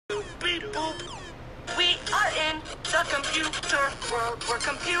Beep boop. We are in the computer world. We're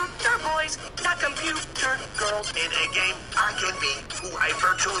computer boys, not computer girls. In a game, I can be who I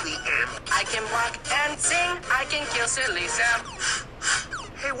virtually am. I can walk and sing. I can kill silly Sam.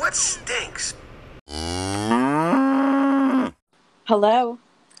 Hey, what stinks? Hello.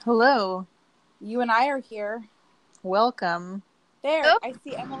 Hello. You and I are here. Welcome. There, Oh. I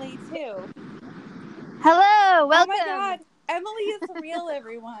see Emily too. Hello, welcome. Oh my God, Emily is real,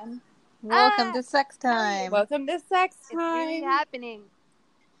 everyone. Welcome to Sex Time. Welcome to Sex It's really Time. happening.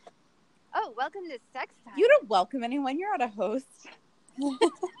 Oh, welcome to Sex Time. You don't welcome anyone. You're not a host.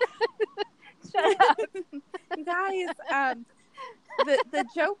 Shut up. You guys, the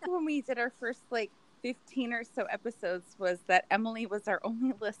joke when we did our first 15 or so episodes was that Emily was our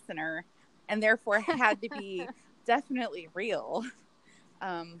only listener and therefore had to be definitely real.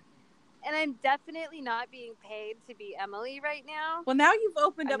 And I'm definitely not being paid to be Emily right now. Well, now you've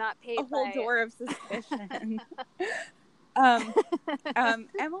opened I'm up not paid a whole by... door of suspicion.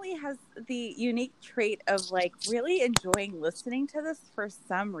 Emily has the unique trait of really enjoying listening to this for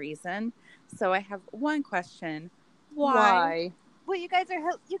some reason. So I have one question: Why? Well, you guys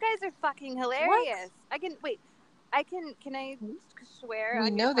are fucking hilarious. What? Can I swear? We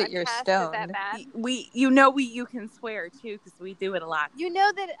on know your that you're podcast? stoned. Is that bad? You can swear too because we do it a lot. You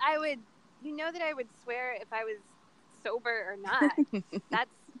know that I would swear if I was sober or not.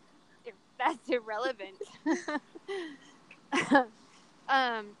 That's irrelevant.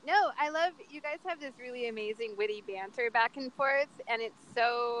 No, I love you guys have this really amazing witty banter back and forth, and it's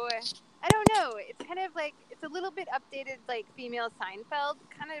so, I don't know, it's kind of it's a little bit updated female Seinfeld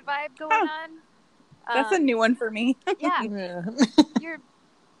kind of vibe going on. That's a new one for me. Yeah. Yeah. You're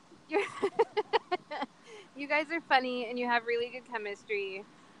you guys are funny and you have really good chemistry,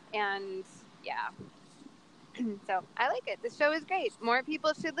 and yeah. So I like it. The show is great. More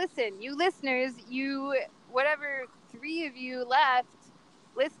people should listen. You listeners, whatever 3 of you left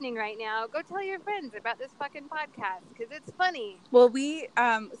listening right now, go tell your friends about this fucking podcast because it's funny. Well, we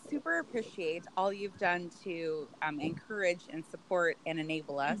super appreciate all you've done to encourage and support and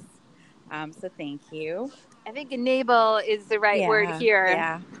enable us. So thank you. I think enable is the right word here.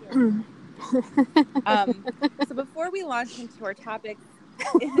 Yeah. So before we launch into our topics,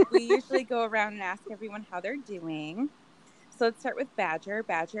 we usually go around and ask everyone how they're doing. So let's start with Badger.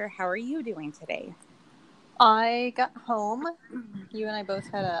 Badger, how are you doing today? I got home. You and I both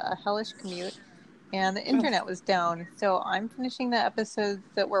had a hellish commute, and the internet was down. So I'm finishing the episodes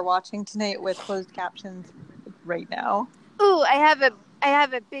that we're watching tonight with closed captions right now. Ooh, I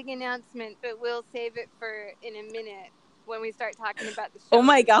have a big announcement, but we'll save it for in a minute when we start talking about the show. Oh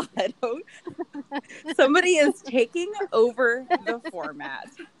my God. Somebody is taking over the format.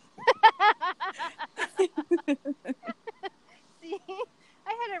 See,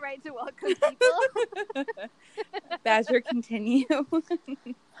 I had a right to welcome people. Badger, continue.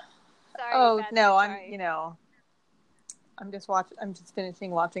 Sorry. Oh Badger, no, sorry. I'm just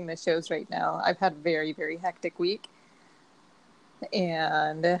finishing watching the shows right now. I've had a very, very hectic week,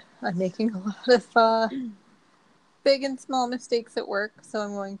 and I'm making a lot of big and small mistakes at work. So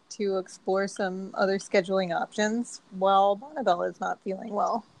I'm going to explore some other scheduling options while Bonnabelle is not feeling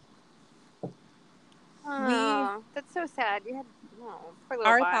well. Oh, that's so sad. You had poor little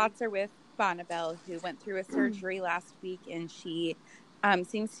Our Bon. thoughts are with Bonnabelle, who went through a surgery last week, and she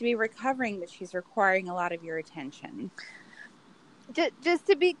seems to be recovering, but she's requiring a lot of your attention. Just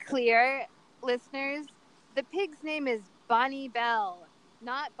to be clear, listeners, the pig's name is Bonnie Bell,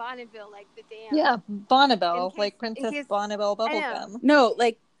 not Bonneville, like the dam. Yeah, Bonnabelle, In case- like in Princess case- Bonnabelle I know. Bubblegum. No,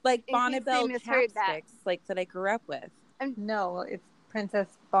 like case Bonnabelle they misheard that. chapsticks, that I grew up with. No, it's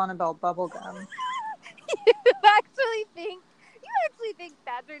Princess Bonnabelle Bubblegum. You actually think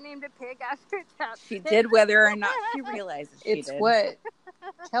Badger named a pig after Chapstick? She did, whether or not she realizes she It's did. what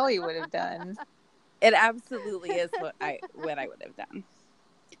Kelly would have done. It absolutely is what I would have done.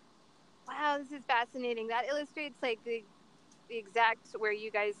 Wow, this is fascinating. That illustrates the exact where you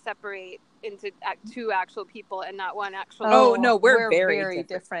guys separate into 2 actual people and not one actual. Oh, no, we're very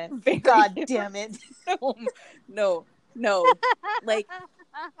different. Very God different. damn it. No.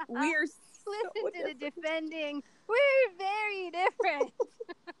 We're Listen to the defending. We're very different.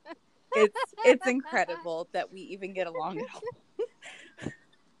 It's incredible that we even get along at all.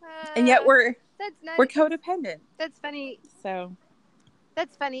 And yet we're codependent. That's funny. So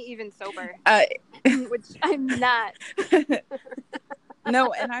That's funny even sober. Which I'm not.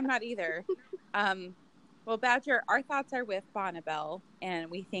 No, and I'm not either. Well, Badger, our thoughts are with Bonnabelle, and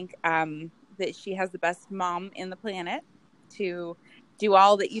we think that she has the best mom in the planet to do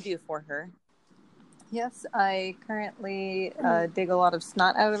all that you do for her. Yes, I currently dig a lot of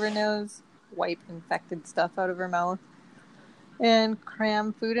snot out of her nose, wipe infected stuff out of her mouth, and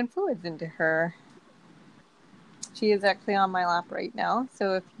cram food and fluids into her. She is actually on my lap right now,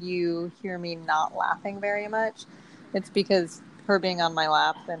 so if you hear me not laughing very much, it's because her being on my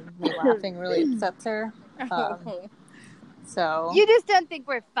lap and me laughing really upsets her. So You just don't think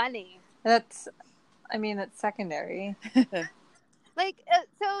we're funny. that's secondary. Like,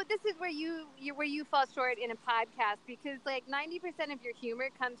 so this is where you fall short in a podcast, because like 90% of your humor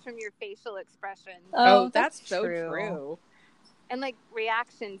comes from your facial expressions Oh, that's so true. and like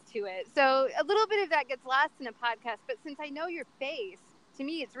reactions to it. So a little bit of that gets lost in a podcast, but since I know your face, to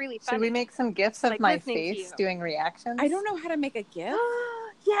me it's really funny. Should we make some gifs of Like my listening to face you. doing reactions? I don't know how to make a GIF.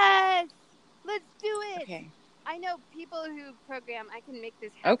 Yes, let's do it. Okay. I know people who program. I can make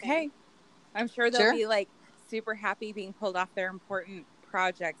this happen. Okay. I'm sure they'll Sure. be like super happy being pulled off their important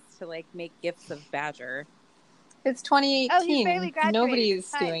projects to like make gifts of Badger. It's 2018. Oh, he's barely graduated. Nobody's It's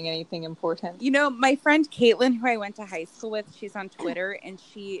fine. doing anything important. You know, my friend Caitlin, who I went to high school with, she's on Twitter, and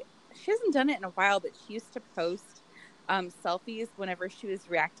she hasn't done it in a while, but she used to post selfies whenever she was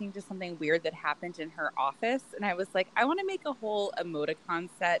reacting to something weird that happened in her office. And I was like, I want to make a whole emoticon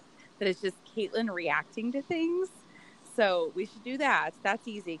set that is just Caitlin reacting to things. So we should do that. That's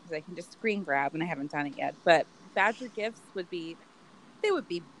easy because I can just screen grab, and I haven't done it yet. But Badger gifts would be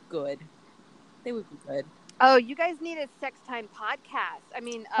good. They would be good. Oh, you guys need a sex time podcast. I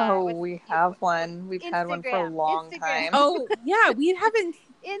mean, We have one. We've had one for a Instagram. long Instagram. time. Oh, yeah, we haven't.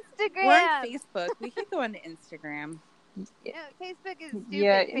 Instagram. We're on Facebook. We could go on Instagram. No, Facebook is stupid.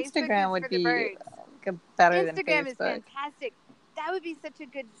 Yeah, Facebook Instagram is would for the be birds. better than Instagram is Facebook. fantastic. That would be such a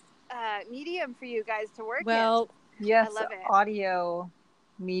good medium for you guys to work Well, Yes, I love it. audio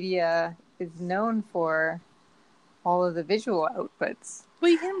media is known for all of the visual outputs. well,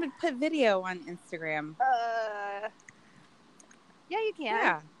 you can put video on Instagram. in. Yeah, you can.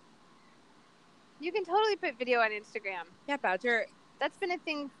 Yeah, You can totally put video on Instagram. yeah, Badger. That's been a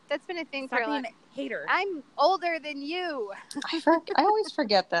thing. That's been a thing Stop for a being long. a hater. I'm older than you. I always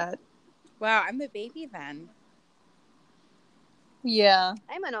forget that. Wow, I'm the baby then. Yeah.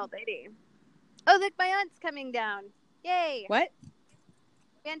 I'm an old lady. Oh, look, my aunt's coming down. Yay! What?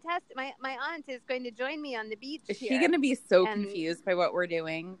 Fantastic. My aunt is going to join me on the beach. Is she here. going to be so And- confused by what we're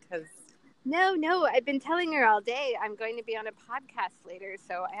doing? Because No. I've been telling her all day I'm going to be on a podcast later,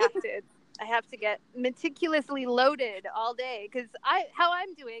 so I have to get meticulously loaded all day, because how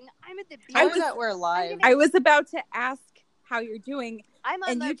I'm doing, I'm at the beach. How is that we're live? I was about to ask how you're doing, I'm on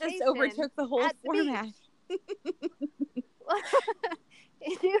and you location just overtook the whole at the format.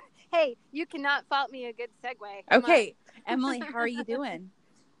 Hey, you cannot fault me a good segue. Come Okay, Emily, how are you doing? on.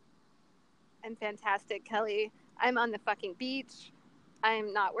 I'm fantastic, Kelly. I'm on the fucking beach.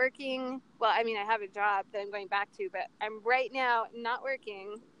 I'm not working. Well, I mean, I have a job that I'm going back to, but I'm right now not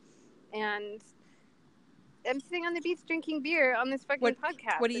working. And I'm sitting on the beach drinking beer on this fucking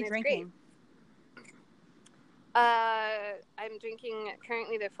podcast. What are you and it's drinking? great. I'm drinking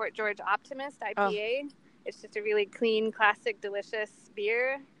currently the Fort George Optimist IPA. It's just a really clean, classic, delicious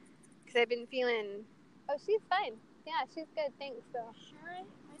beer. Because I've been feeling... Oh, she's fine. Yeah, she's good. Thanks, though. Sure?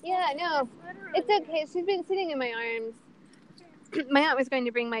 Yeah, no. It's okay. She's been sitting in my arms. My aunt was going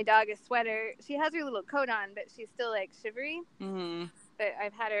to bring my dog a sweater. She has her little coat on, but she's still, like, shivery. Mm-hmm. But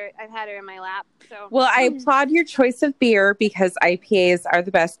I've had her in my lap. So Well, I applaud your choice of beer because IPAs are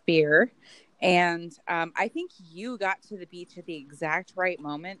the best beer. And I think you got to the beach at the exact right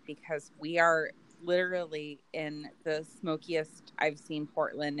moment because we are literally in the smokiest I've seen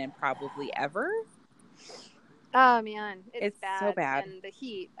Portland in probably ever. Oh, man. It's It's so bad. And the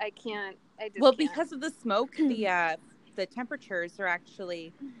heat, I just Well, can't. because of the smoke, the temperatures are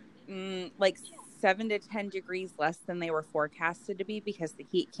actually like 7 to 10 degrees less than they were forecasted to be because the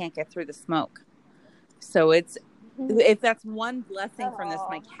heat can't get through the smoke. So if that's one blessing from this,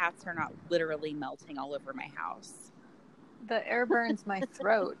 my cats are not literally melting all over my house. The air burns my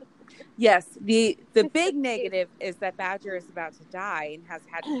throat. Yes, the big negative is that Badger is about to die and has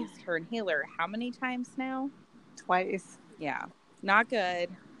had to use her inhaler how many times now? Twice. Yeah, not good.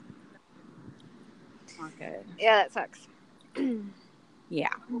 Not good. Yeah, that sucks. Yeah.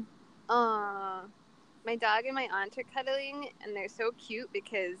 My dog and my aunt are cuddling, and they're so cute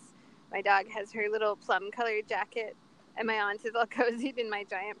because my dog has her little plum-colored jacket, and my aunt is all cozied in my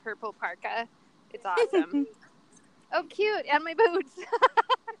giant purple parka. It's awesome. Oh, cute! And my boots.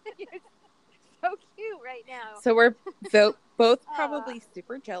 You're so cute right now. So we're both probably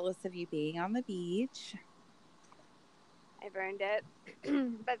super jealous of you being on the beach. I've earned it,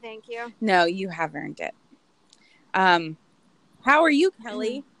 but thank you. No, you have earned it. How are you,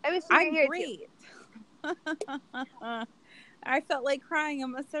 Kelly? I wish you were I'm here great. too. I felt like crying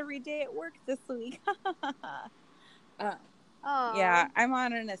almost every day at work this week. Yeah, I'm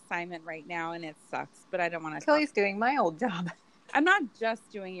on an assignment right now and it sucks, but I don't want to. Kelly's doing my old job. I'm not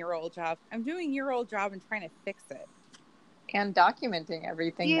just doing your old job. I'm doing your old job and trying to fix it. And documenting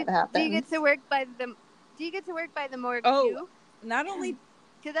everything that happens. Do you get to work by the morgue Oh, too? not only.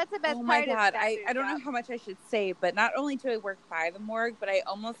 Because that's the best Oh part my God. of Badger's I don't know job. how much I should say, but not only do I work by the morgue, but I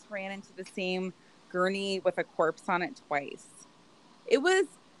almost ran into the same gurney with a corpse on it twice. It was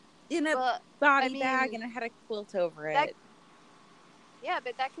in a body bag and it had a quilt over it. Yeah,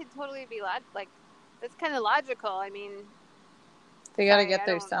 but that could totally be that's kind of logical. I mean, they got to get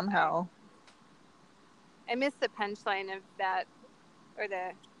there somehow. I missed the punchline of that, or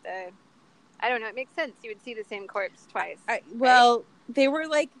the. I don't know. It makes sense. You would see the same corpse twice. Well, they were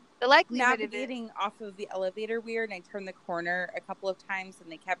like the likelihood navigating off of the elevator weird, and I turned the corner a couple of times,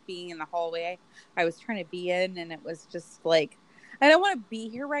 and they kept being in the hallway I was trying to be in, and it was just like, I don't want to be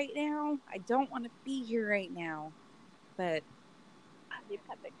here right now. I don't want to be here right now. But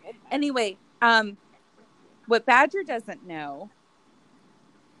anyway, what Badger doesn't know.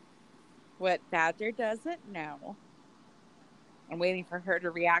 I'm waiting for her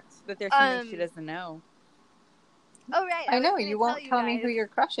to react, but there's something she doesn't know. Oh, right. I know. You won't tell me who your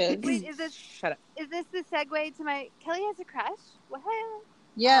crush is. Wait, Shut up. Is this the segue to my... Kelly has a crush? What?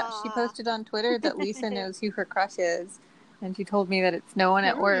 Yeah, she posted on Twitter that Lisa knows who her crush is. And she told me that it's no one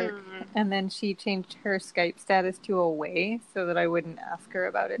at work. And then she changed her Skype status to away so that I wouldn't ask her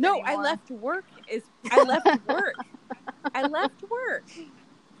about it anymore. I left work. I left work.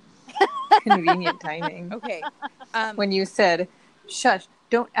 Convenient timing. Okay. When you said, shush,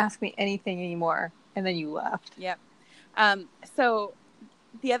 don't ask me anything anymore. And then you left. Yep. So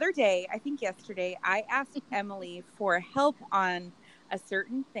the other day, I think yesterday, I asked Emily for help on a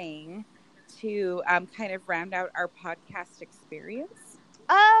certain thing to kind of round out our podcast experience.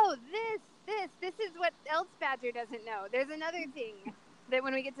 Oh, this is what else Badger doesn't know. There's another thing that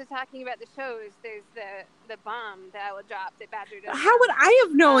when we get to talking about the shows, there's the bomb that I will drop that Badger doesn't know. How would I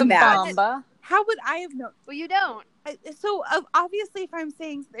have known that? Bomba. How would I have known? Well, you don't. So obviously, if I'm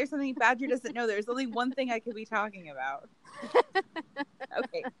saying there's something Badger doesn't know, there's only one thing I could be talking about.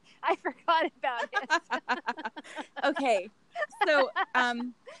 Okay. I forgot about it. Okay. So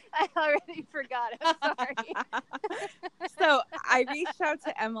I already forgot. I'm sorry. So I reached out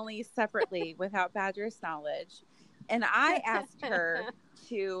to Emily separately without Badger's knowledge, and I asked her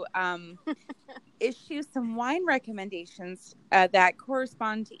to issue some wine recommendations that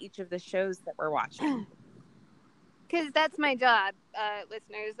correspond to each of the shows that we're watching. Because that's my job,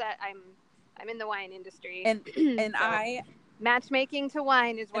 listeners. That I'm in the wine industry, and so matchmaking to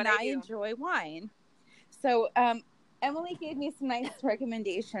wine is what I do. I enjoy wine. So Emily gave me some nice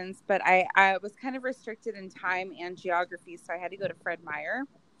recommendations, but I was kind of restricted in time and geography, so I had to go to Fred Meyer.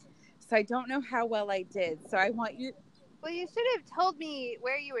 So I don't know how well I did. So I want you. Well, you should have told me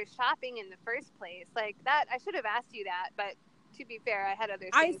where you were shopping in the first place. Like that, I should have asked you that. But to be fair, I had other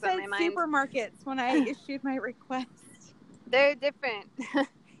things on my mind. I said supermarkets when I issued my request. They're different.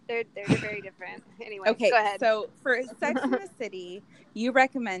 They're very different. Anyway, okay, go ahead. So for Sex and the City, you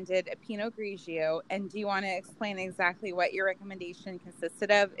recommended a Pinot Grigio, and do you want to explain exactly what your recommendation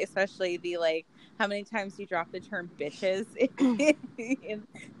consisted of, especially the how many times you drop the term bitches?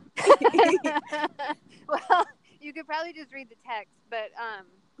 Well, you could probably just read the text, but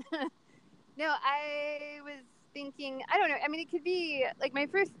no, I was thinking, I don't know. I mean, it could be like my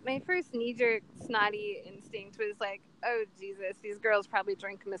first knee-jerk snotty instinct was like, oh Jesus, these girls probably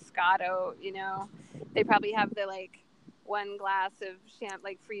drink Moscato. They probably have the one glass of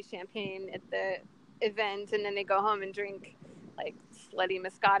free champagne at the event, and then they go home and drink slutty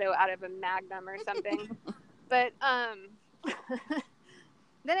Moscato out of a Magnum or something. But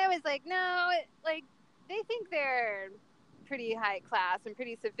then I was like, no, they think they're pretty high class and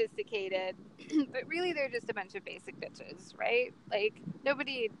pretty sophisticated, but really they're just a bunch of basic bitches, right?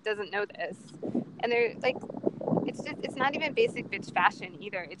 Nobody doesn't know this, and they're it's not even basic bitch fashion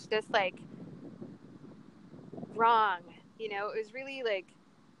either. It's just wrong, it was really I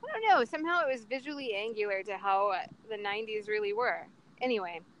don't know, somehow it was visually angular to how the 90s really were.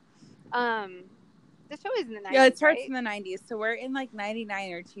 Anyway, the show is in the 90s. Yeah, it starts right? in the 90s, so we're in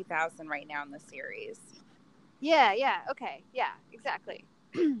 99 or 2000 right now in the series. Yeah, okay, yeah, exactly.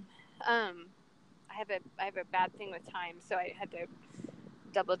 I have a bad thing with time, so I had to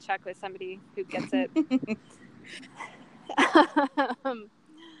double check with somebody who gets it.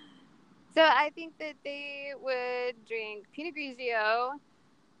 So I think that they would drink Pinot Grigio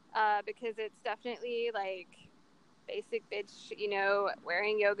because it's definitely basic bitch,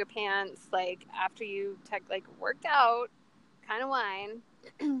 wearing yoga pants, like after you worked out kind of wine.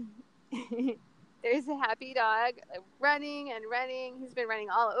 There's a happy dog running and running. He's been running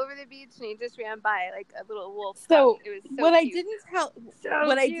all over the beach, and he just ran by like a little wolf. So it was so what cute.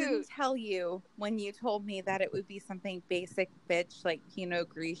 I didn't tell you when you told me that it would be something basic bitch like Pinot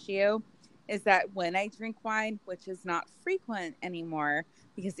Grigio is that when I drink wine, which is not frequent anymore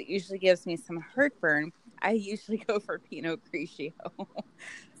because it usually gives me some heartburn, I usually go for Pinot Grigio.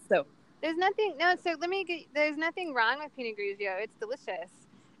 So there's nothing wrong with Pinot Grigio. It's delicious.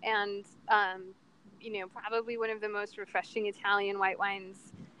 And, probably one of the most refreshing Italian white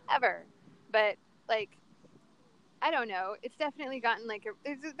wines ever. But, I don't know. It's definitely gotten,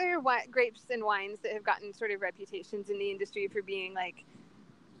 there are grapes and wines that have gotten sort of reputations in the industry for being,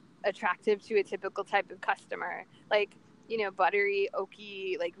 attractive to a typical type of customer. Buttery,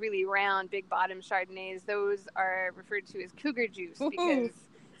 oaky, really round, big bottom Chardonnays. Those are referred to as cougar juice because,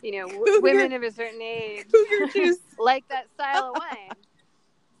 women of a certain age like that style of wine.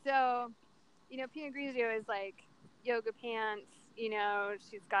 So, Pinot Grigio is yoga pants,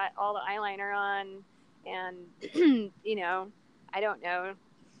 she's got all the eyeliner on and, I don't know,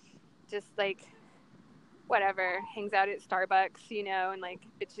 just whatever, hangs out at Starbucks, and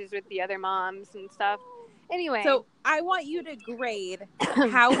bitches with the other moms and stuff. Anyway. So I want you to grade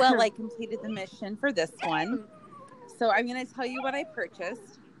how well I completed the mission for this one. So I'm going to tell you what I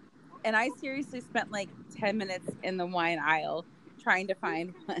purchased. And I seriously spent 10 minutes in the wine aisle trying to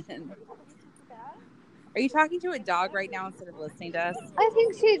find one. Are you talking to a dog right now instead of listening to us? I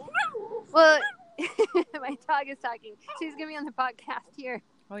think my dog is talking. She's going to be on the podcast here.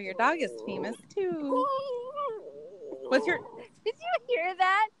 Well, your dog is famous too. Did you hear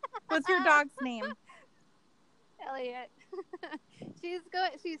that? What's your dog's name? Elliot.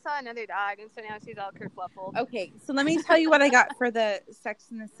 She saw another dog, and so now she's all kerfluffled. Okay, so let me tell you what I got for the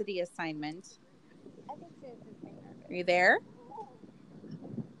Sex and the City assignment. Are you there?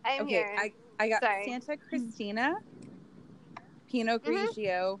 I'm here. I got Santa Cristina, Pinot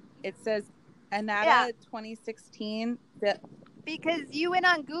Grigio. It says Annata 2016. Because you went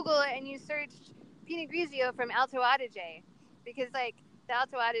on Google and you searched Pinot Grigio from Alto Adige, because the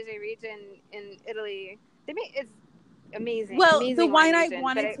Alto Adige region in Italy, it's amazing. Well, amazing the wine I region,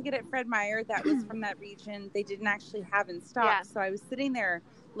 wanted to get at Fred Meyer that was from that region, they didn't actually have in stock. Yeah. So I was sitting there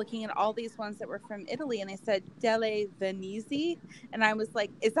looking at all these ones that were from Italy, and they said Delle Venezia, and I was like,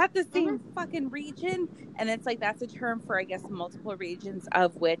 is that the same fucking region? And it's that's a term for, I guess, multiple regions,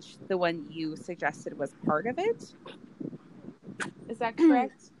 of which the one you suggested was part of it. Is that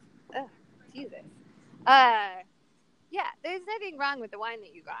correct? Oh, Jesus. Yeah, there's nothing wrong with the wine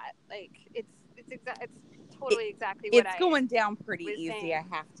that you got. It's totally exactly what it's going down pretty easy, saying.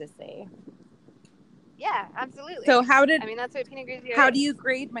 I have to say. Yeah, absolutely. So that's what Pinot Grigio how is. do you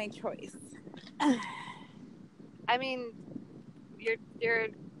grade my choice? I mean, you're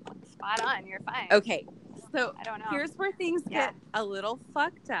spot on. You're fine. Okay, so I don't know. Here's where things get a little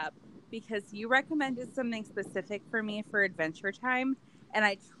fucked up, because you recommended something specific for me for Adventure Time, and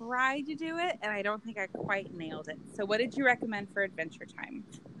I tried to do it, and I don't think I quite nailed it. So what did you recommend for Adventure Time?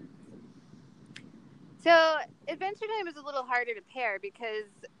 So Adventure Time is a little harder to pair because,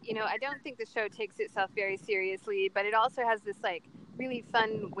 I don't think the show takes itself very seriously, but it also has this really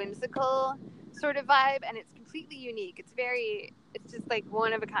fun, whimsical sort of vibe, and it's completely unique. It's just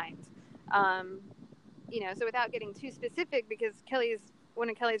one of a kind. So without getting too specific, because one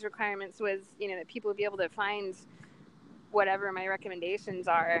of Kelly's requirements was, that people would be able to find whatever my recommendations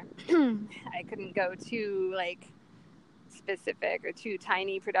are. I couldn't go too specific or too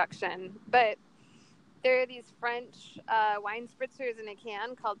tiny production, but there are these French wine spritzers in a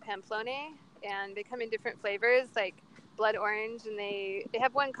can called Pamplone, and they come in different flavors, like blood orange, and they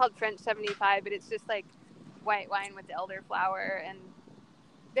have one called French 75, but it's just white wine with elderflower, and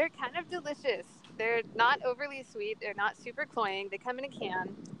they're kind of delicious. They're not overly sweet. They're not super cloying. They come in a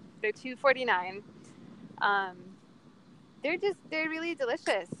can. They're $2.49. They're really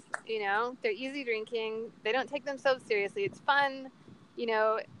delicious. They're easy drinking. They don't take themselves seriously. It's fun.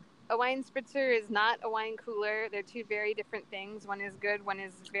 A wine spritzer is not a wine cooler. They're two very different things. One is good. One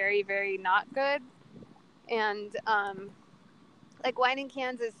is very, very not good. And wine in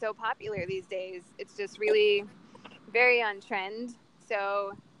cans is so popular these days. It's just really very on trend.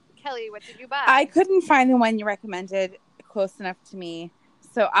 So, Kelly, what did you buy? I couldn't find the one you recommended close enough to me.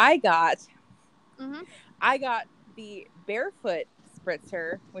 So I got the Barefoot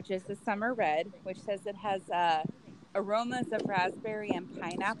Spritzer, which is the Summer Red, which says it has aromas of raspberry and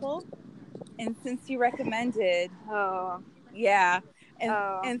pineapple. And since you recommended,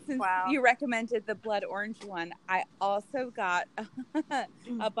 And since wow. you recommended the blood orange one, I also got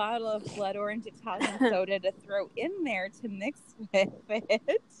a bottle of blood orange Italian soda to throw in there to mix with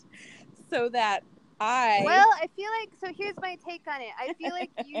it, so that Well, I feel like, so here's my take on it. I feel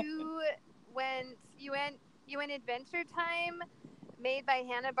like you went Adventure Time, made by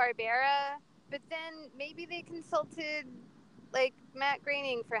Hanna-Barbera, but then maybe they consulted like Matt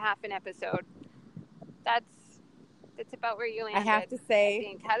Groening for half an episode. That's about where you landed. I have to say, I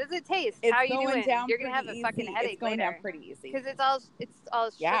think. How does it taste? it's How are you going doing? down You're gonna have pretty a fucking easy. headache It's going later. down pretty easy. Because it's all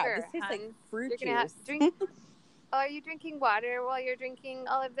Yeah, sugar. this tastes like hun. fruit You're juice. gonna have drink. Oh, are you drinking water while you're drinking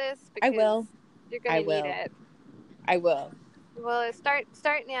all of this? Because I will. You're gonna need it. I will. Well, start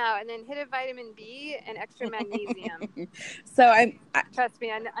now, and then hit a vitamin B and extra magnesium. So Trust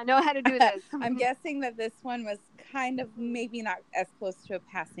me, I know how to do this. I'm guessing that this one was kind of maybe not as close to a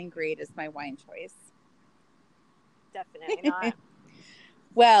passing grade as my wine choice. Definitely not.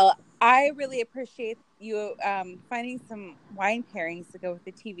 Well, I really appreciate you finding some wine pairings to go with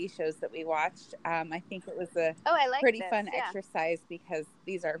the TV shows that we watched. I think it was a pretty fun exercise because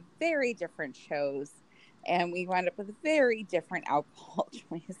these are very different shows, and we wound up with very different alcohol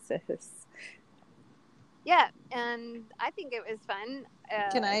choices. Yeah, and I think it was fun.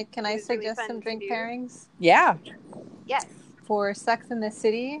 Can I suggest some drink pairings? Yeah. Yes. For Sex in the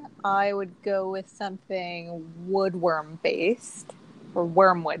City, I would go with something woodworm based or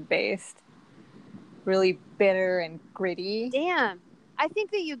wormwood based. Really bitter and gritty. Damn. I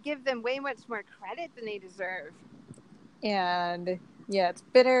think that you give them way much more credit than they deserve. And yeah, it's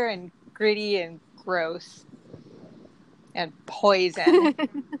bitter and gritty and gross. And poison.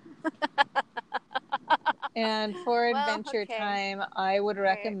 And for Adventure Time, I would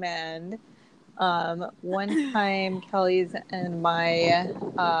recommend one time Kelly's and my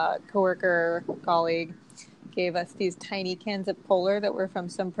coworker colleague gave us these tiny cans of Polar that were from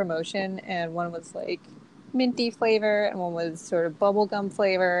some promotion, and one was like minty flavor and one was sort of bubblegum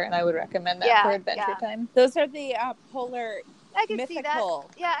flavor, and I would recommend that for Adventure Time. Those are the Polar I could Mythical. See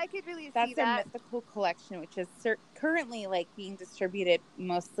that. Yeah, I could really see that. That's their Mythical collection, which is currently like being distributed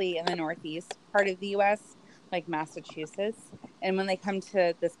mostly in the Northeast part of the U.S., like Massachusetts. And when they come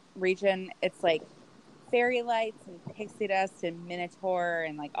to this region, it's like Fairy Lights and Pixie Dust and Minotaur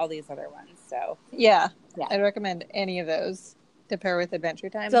and like all these other ones. So yeah, I'd recommend any of those to pair with Adventure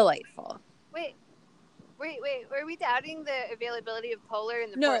Time. Delightful. Wait. Are we doubting the availability of Polar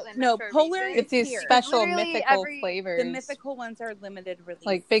in the Portland No, Metro Polar region? is it's these here. special mythical flavors. The mythical ones are limited release.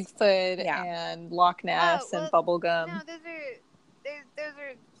 Like Bigfoot and Loch Ness and bubblegum. No, those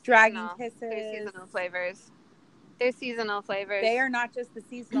are Dragon Kisses. They're seasonal flavors. They're seasonal flavors. They are not just the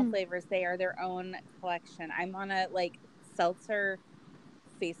seasonal flavors. They are their own collection. I'm on a seltzer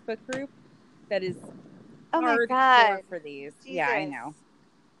Facebook group that is hardcore for these. Jesus. Yeah, I know.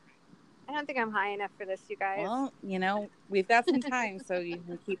 I don't think I'm high enough for this, you guys. Well, we've got some time, so you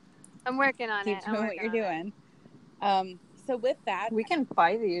can keep. I'm working on it. Keep doing what you're doing. So with that, we can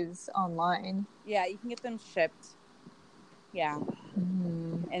buy these online. Yeah, you can get them shipped. Yeah.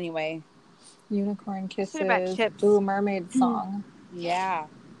 Anyway, Unicorn Kisses, Blue Mermaid Song. Yeah.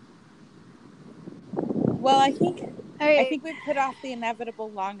 Well, I think we've put off the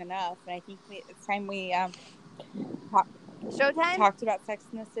inevitable long enough, and I think it's time we Showtime? Talked about Sex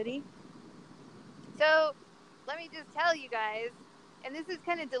in the City. So, let me just tell you guys, and this is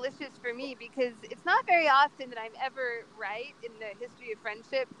kind of delicious for me because it's not very often that I'm ever right in the history of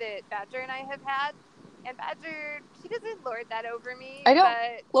friendship that Badger and I have had. And Badger, she doesn't lord that over me. I don't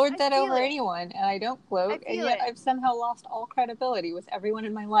lord that over anyone, and I don't gloat, and yet I've somehow lost all credibility with everyone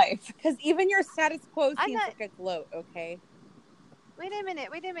in my life. Because even your status quo seems like a gloat, okay? Wait a minute.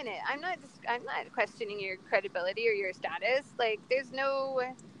 I'm not questioning your credibility or your status. Like, there's no,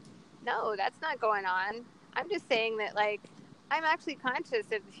 that's not going on. I'm just saying that, like, I'm actually conscious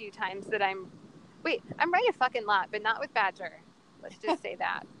of the few times that I'm right a fucking lot, but not with Badger. Let's just say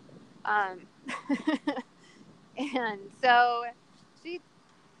that. And so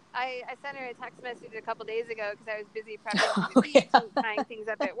I sent her a text message a couple days ago because I was busy prepping for the beach and tying things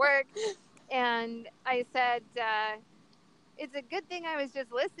up at work. And I said, it's a good thing I was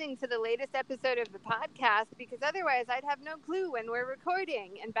just listening to the latest episode of the podcast because otherwise I'd have no clue when we're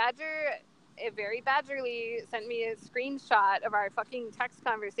recording. And Badger, very badgerly, sent me a screenshot of our fucking text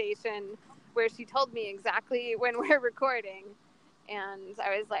conversation where she told me exactly when we're recording. And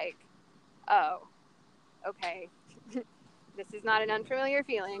I was like, oh, okay. This is not an unfamiliar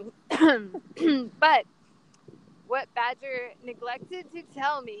feeling. But what Badger neglected to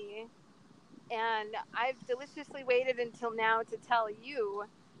tell me, and I've deliciously waited until now to tell you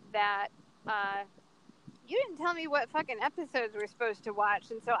that, you didn't tell me what fucking episodes we're supposed to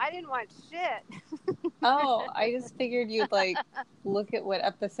watch, and so I didn't watch shit. Oh, I just figured you'd like look at what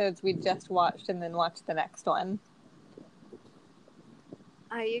episodes we just watched and then watch the next one.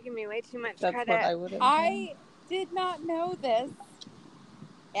 Oh, you give me way too much That's credit. what I would have done. I did not know this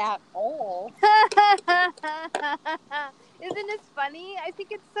at all. Isn't it funny? I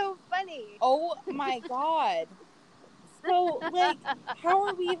think it's so funny. Oh my god. So, like, how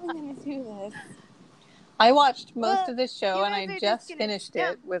are we even going to do this? I watched most Well, of the show you and guys I are just just gonna- finished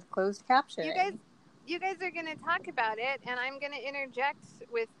yeah. it with closed captioning. You guys are going to talk about it, and I'm going to interject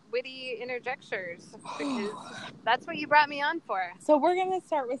with witty interjectures because that's what you brought me on for. So, we're going to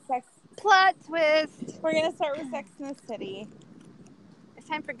start with Sex. Plot twist. We're going to start with Sex in the City. It's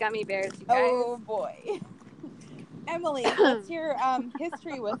time for gummy bears, you guys. Oh, boy. Emily, what's your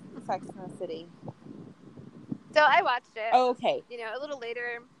history with Sex in the City? So I watched it. Okay. You know, a little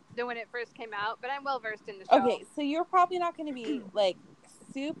later than when it first came out, but I'm well versed in the show. Okay, so you're probably not going to be, like,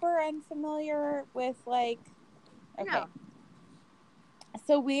 super unfamiliar with, like... Okay. No.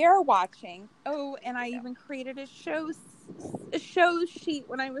 So we are watching. Oh, and I even created a show sheet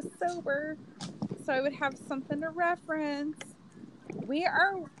when I was sober, so I would have something to reference. We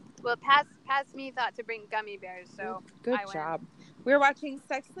are... Well, past me thought to bring gummy bears, so Good I win. job. We're watching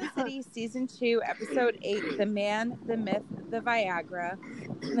Sex in the City Season 2, Episode 8, The Man, the Myth, the Viagra.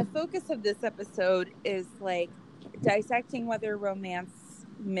 And the focus of this episode is, like, dissecting whether romance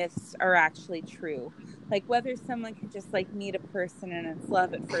myths are actually true. Like, whether someone can just, like, meet a person and it's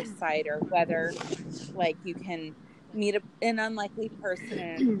love at first sight, or whether, like, you can meet an unlikely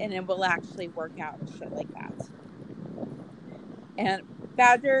person and it will actually work out and shit like that. And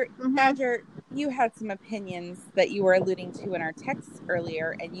Badger, you had some opinions that you were alluding to in our texts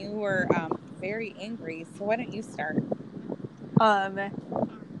earlier, and you were very angry. So why don't you start?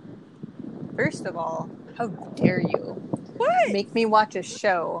 First of all, how dare you What? make me watch a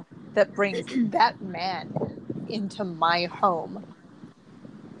show that brings that man into my home?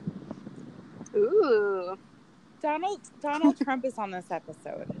 Ooh. Donald Trump is on this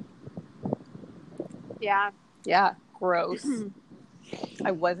episode. Yeah. Yeah, gross.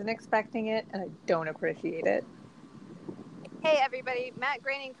 I wasn't expecting it, and I don't appreciate it. Hey, everybody. Matt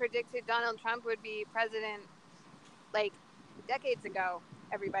Groening predicted Donald Trump would be president, like, decades ago,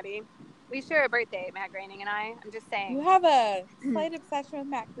 everybody. We share a birthday, Matt Groening and I. I'm just saying. You have a slight obsession with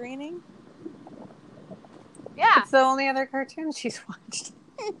Matt Groening? Yeah. It's the only other cartoon she's watched.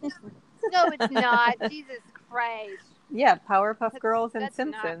 No, it's not. Jesus Christ. Yeah, Powerpuff Girls and that's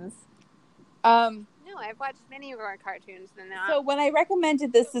not- Simpsons. No, I've watched many more cartoons than that. So when I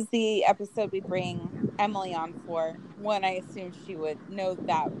recommended this as the episode we bring Emily on for, one, I assumed she would know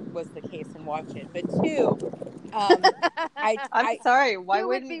that was the case and watch it. But two, I'm sorry, why You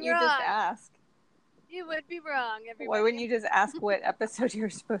would wouldn't be you just wrong. ask? You would be wrong, everybody. Why wouldn't you just ask what episode you were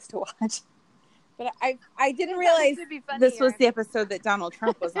supposed to watch? But I didn't I thought realize this would be this was funnier. the episode that Donald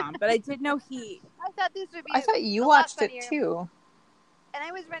Trump was on. But I did know he... I thought this would be. I thought you a lot watched it funnier. too. And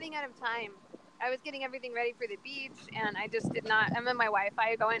I was running out of time. I was getting everything ready for the beach, and I just did not. And then my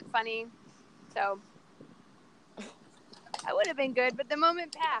Wi-Fi went funny, so I would have been good, but the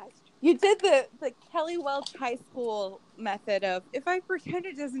moment passed. You did the Kelly Welch High School method of, if I pretend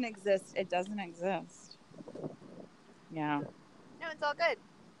it doesn't exist, it doesn't exist. Yeah. No, it's all good.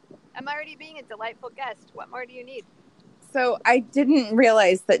 I'm already being a delightful guest. What more do you need? So I didn't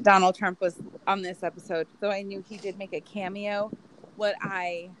realize that Donald Trump was on this episode, though I knew he did make a cameo. What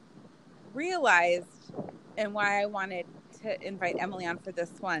I realized and why I wanted to invite Emily on for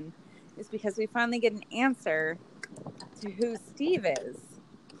this one is because we finally get an answer to who Steve is.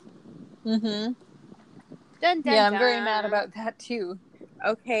 Mm-hmm. Dun, dun, Yeah, I'm very dun. mad about that too.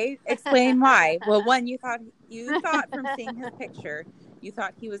 Okay, explain why. Well, one, you thought from seeing his picture, you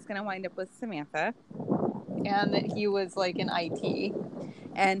thought he was going to wind up with Samantha, And that he was like an IT.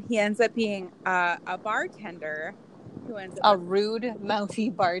 and he ends up being a bartender who ends A up. rude, mouthy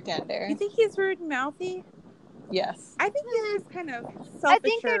bartender. You think he's rude and mouthy? Yes. I think he's just kind of self-assured. I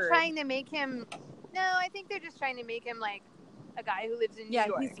think they're trying to make him. No, I think they're just trying to make him like a guy who lives in New Yeah,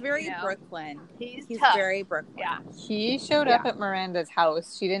 York. he's very you know? Brooklyn. He's He's tough. very Brooklyn. Yeah. He showed up at Miranda's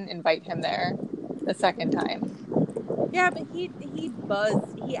house. She didn't invite him there the second time. Yeah, but he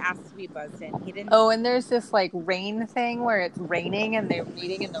buzzed. He asked to be buzzed in. He didn't. Oh, and there's this like rain thing where it's raining and they're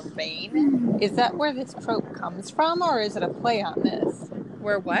meeting in the rain. Is that where this trope comes from, or is it a play on this?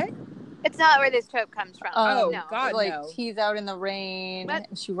 Where what? It's not where this trope comes from. Oh, no. God. Like no. he's out in the rain That-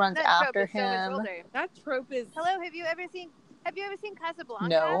 and she runs That after trope is so much him. older. That trope is. Hello, have you ever seen Casablanca?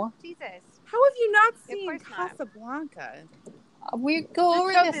 No. Jesus. How have you not Of seen course not. Casablanca? We go The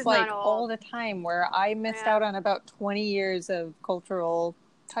over trope this is like not old. all the time, where I missed Yeah. out on about 20 years of cultural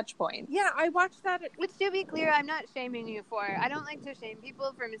touch points. Yeah, I watched that. Which, to be clear, I'm not shaming you for. I don't like to shame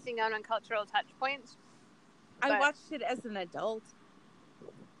people for missing out on cultural touch points. I But- watched it as an adult.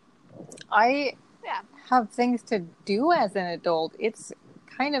 I Yeah. have things to do as an adult. It's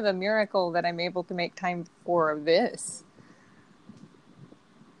kind of a miracle that I'm able to make time for this.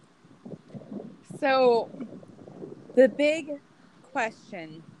 So, the big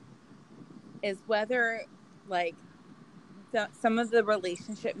question is whether, like, some of the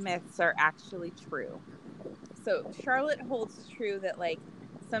relationship myths are actually true. So, Charlotte holds true that, like,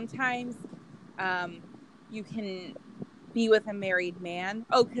 sometimes you can be with a married man.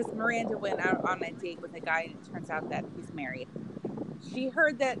 Oh, because Miranda went out on a date with a guy and it turns out that he's married. She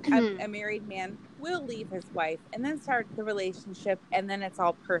heard that a married man will leave his wife and then start the relationship and then it's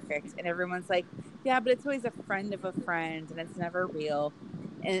all perfect. And everyone's like, yeah, but it's always a friend of a friend and it's never real.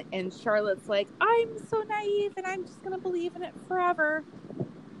 And Charlotte's like, I'm so naive and I'm just going to believe in it forever.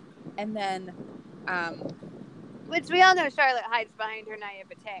 And then, Which we all know Charlotte hides behind her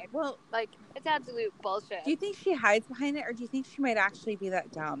naivete. well, Like, it's absolute bullshit. do you think she hides behind it or do you think she might actually be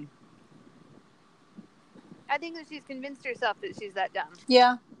that dumb? I think that she's convinced herself that she's that dumb.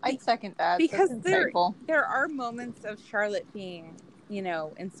 Yeah, I'd second that. Because That's there insightful. are moments of Charlotte being, you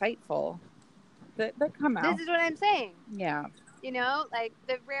know, insightful that come out. This is what I'm saying. Yeah. You know, like,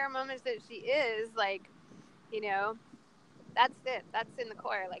 the rare moments that she is, like, you know, that's it. That's in the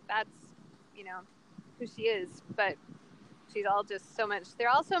core. Like, that's, you know, who she is. But she's all just so much, they're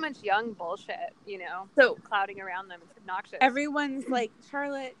all so much young bullshit, you know, So clouding around them. It's obnoxious. everyone's like,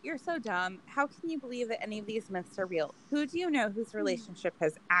 Charlotte, you're so dumb. How can you believe that any of these myths are real? Who do you know whose relationship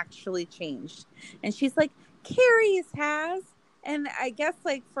has actually changed? And she's like, Carrie's has. And I guess,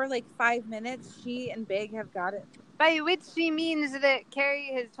 like, for, like, 5 minutes, she and Big have got it. By which she means that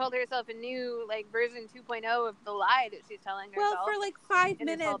Carrie has told herself a new, like, version 2.0 of the lie that she's telling herself. Well, for, like, 5 in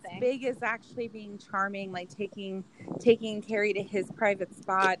this whole minutes, thing. Big is actually being charming, like, taking Carrie to his private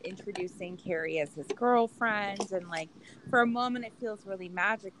spot, introducing Carrie as his girlfriend. And, like, for a moment, it feels really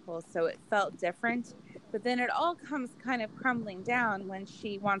magical. So it felt different. But then it all comes kind of crumbling down when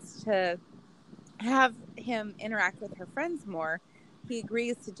she wants to have him interact with her friends more. He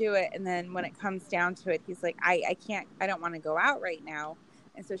agrees to do it, and then when it comes down to it, he's like, I don't want to go out right now.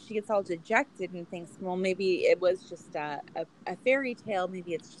 And so she gets all dejected and thinks, well, maybe it was just a fairy tale,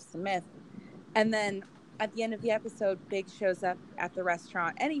 maybe it's just a myth. And then at the end of the episode, Big shows up at the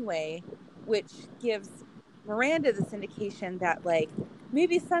restaurant anyway, which gives Miranda this indication that, like,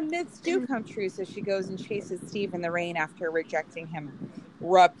 maybe some myths do come true. So she goes and chases Steve in the rain after rejecting him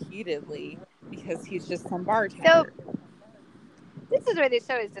repeatedly because he's just some bartender. So this is where this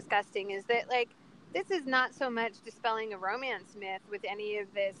show is disgusting, is that, like, this is not so much dispelling a romance myth with any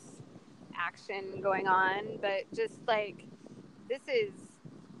of this action going on, but just, like, this is,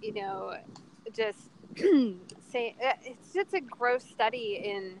 you know, just saying, it's just a gross study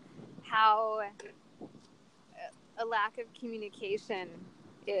in how a lack of communication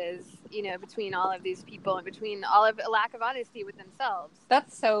is, you know, between all of these people and between all of a lack of honesty with themselves.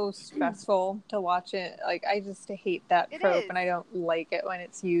 That's so stressful to watch it. Like, I just hate that It trope, is. and I don't like it when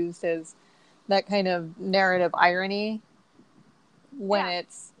it's used as that kind of narrative irony. When Yeah.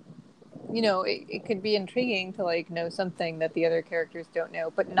 it's, you know, it could be intriguing to, like, know something that the other characters don't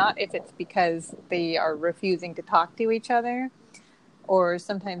know, but not if it's because they are refusing to talk to each other. Or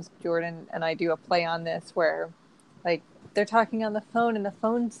sometimes Jordan and I do a play on this where, like, they're talking on the phone and the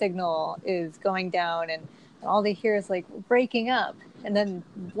phone signal is going down and all they hear is, like, breaking up. And then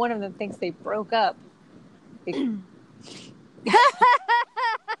one of them thinks they broke up. That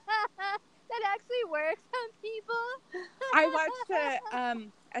actually works on people. I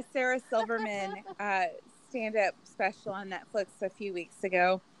watched a Sarah Silverman stand-up special on Netflix a few weeks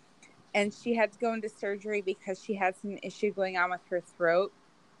ago, and she had to go into surgery because she had some issue going on with her throat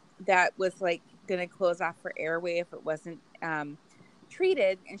that was, like, going to close off her airway if it wasn't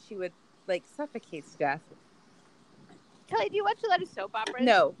treated, and she would, like, suffocate to death. Kelly, do you watch a lot of soap operas?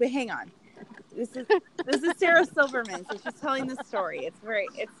 No, but hang on. This is Sarah Silverman, so she's telling the story.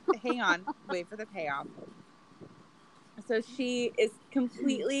 Hang on, wait for the payoff. So she is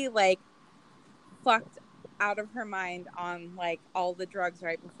completely, like, fucked out of her mind on, like, all the drugs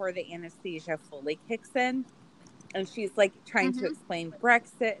right before the anesthesia fully kicks in. And she's, like, trying to explain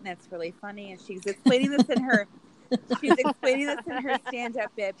Brexit, and it's really funny. And she's explaining this in her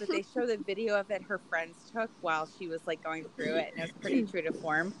stand-up bit, but they show the video of it her friends took while she was, like, going through it, and it was pretty true to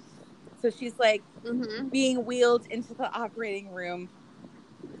form. So she's, like, being wheeled into the operating room,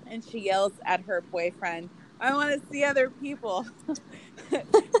 and she yells at her boyfriend, I want to see other people.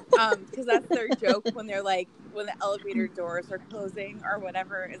 Because that's their joke when they're like, when the elevator doors are closing or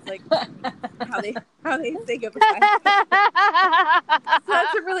whatever. It's like how they say goodbye. So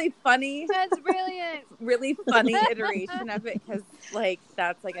that's a really funny, That's brilliant. really funny iteration of it, because like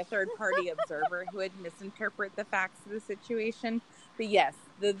that's like a third party observer who would misinterpret the facts of the situation. But yes,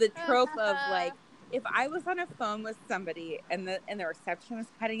 the trope of like, if I was on a phone with somebody and the reception was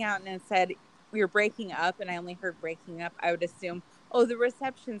cutting out and it said we were breaking up and I only heard breaking up, I would assume, oh, the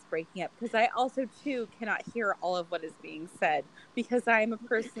reception's breaking up, because I also too cannot hear all of what is being said because I am a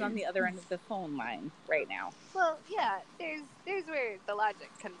person on the other end of the phone line right now. Well, yeah, there's where the logic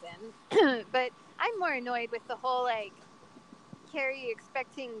comes in. But I'm more annoyed with the whole like Carrie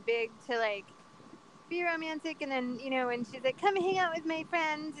expecting Big to like be romantic, and then, you know, when she's like, come hang out with my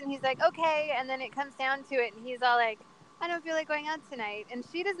friends, and he's like, okay, and then it comes down to it and he's all like, I don't feel like going out tonight, and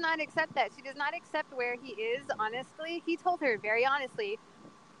she does not accept that. She does not accept where he is. Honestly, he told her very honestly,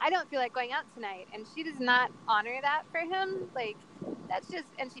 I don't feel like going out tonight, and she does not honor that for him. Like, that's just,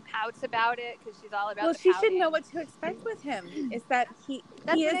 and she pouts about it because she's all about. Well, the she pouting. should know what to expect with him. Is that he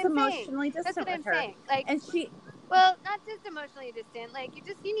That's is what I'm emotionally saying. That's distant what I'm with her, saying. Like, and she. well, not just emotionally distant. Like,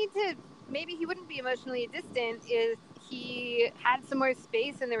 you need to. Maybe he wouldn't be emotionally distant if he had some more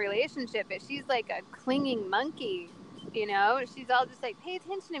space in the relationship. But she's like a clinging monkey. You know, she's all just like, pay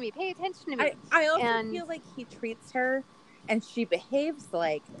attention to me, pay attention to me. I also feel like he treats her, and she behaves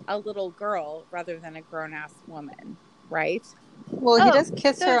like a little girl rather than a grown-ass woman, right? Well, he does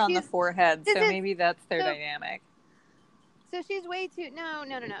kiss so her on the she's- forehead, this so is- maybe that's their so- dynamic. So she's way too no.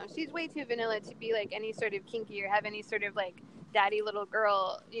 She's way too vanilla to be like any sort of kinky or have any sort of like daddy little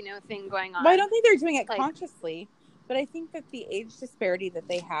girl, you know, thing going on. Well, I don't think they're doing it Like- consciously, but I think that the age disparity that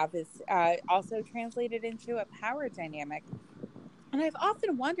they have is also translated into a power dynamic, and I've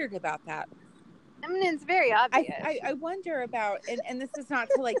often wondered about that. I mean, it's very obvious. I wonder about, and this is not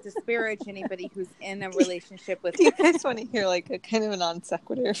to like disparage anybody who's in a relationship with. Do you guys want to hear like a kind of a non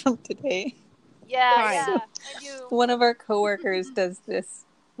sequitur from today? yeah, Fine. I do. One of our coworkers does this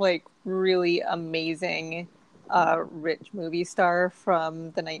like really amazing rich movie star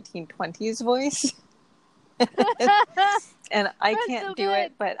from the 1920s voice. And I That's can't so do good.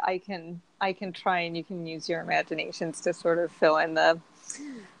 it, but I can try, and you can use your imaginations to sort of fill in the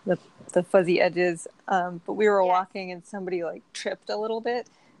fuzzy edges. But we were Yes. walking and somebody like tripped a little bit,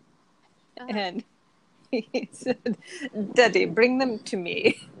 and he said, Daddy, bring them to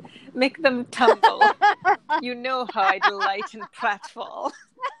me. Make them tumble. You know how I delight in pratfall.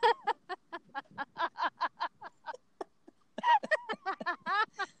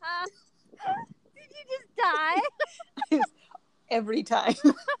 Did you just die? Every time.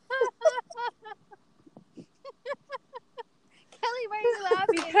 Kelly, why are you laughing?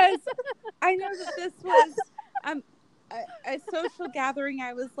 Because I know that this was a social gathering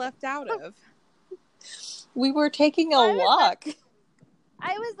I was left out of. We were taking a I was walk.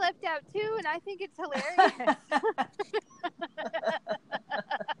 I was left out too, and I think it's hilarious.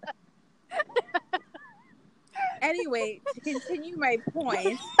 Anyway, to continue my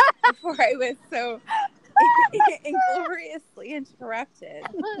point, before I was so ingloriously interrupted,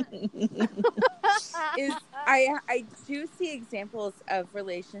 is I do see examples of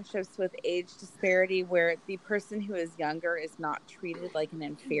relationships with age disparity where the person who is younger is not treated like an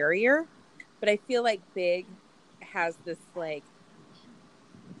inferior. But I feel like Big has this like,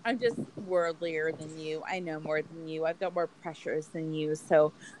 I'm just worldlier than you. I know more than you. I've got more pressures than you.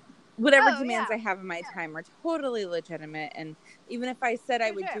 So whatever demands I have in my time are totally legitimate. And even if I said I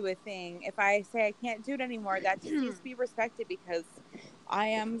would do a thing, if I say I can't do it anymore, that just needs to be respected because I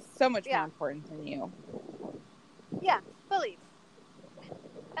am so much more important than you. Yeah, fully.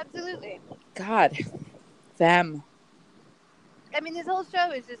 Absolutely. God, them. I mean, this whole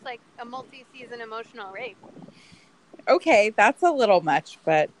show is just like a multi-season emotional rape. Okay, that's a little much,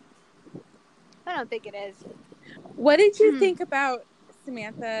 but I don't think it is. what did you think about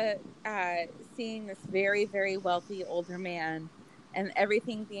Samantha seeing this very, very wealthy older man and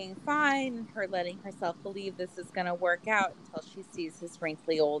everything being fine and her letting herself believe this is going to work out until she sees his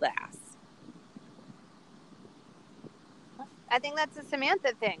wrinkly old ass? I think that's a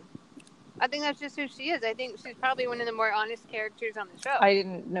Samantha thing. I think that's just who she is. I think she's probably one of the more honest characters on the show. I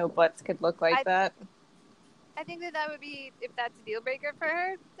didn't know butts could look like that. I think that would be, if that's a deal breaker for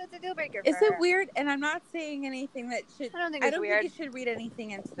her, that's a deal breaker for Is her. it weird? And I'm not saying anything that should. I don't think I it's don't weird. think you should read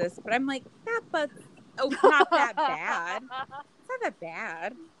anything into this, but I'm like, that butt. Oh, not that bad. It's not that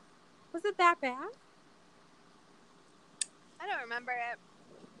bad. Was it that bad? I don't remember it.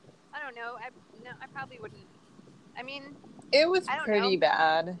 I don't know. I probably wouldn't. I mean, It was I don't pretty know.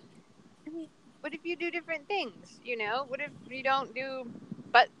 bad. I mean, What if you do different things? You know, what if you don't do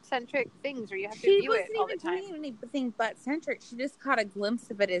butt-centric things, or you have to She view it wasn't all the even time? doing anything butt centric. She just caught a glimpse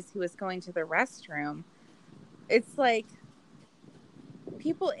of it as he was going to the restroom. It's like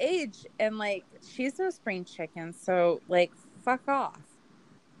people age, and like she's no spring chicken, so like fuck off.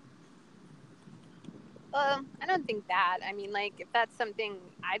 Well, I don't think that. I mean, like, if that's something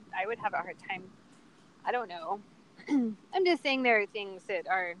I would have a hard time. I don't know. I'm just saying there are things that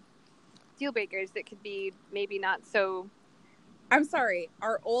are deal breakers that could be maybe not so. I'm sorry,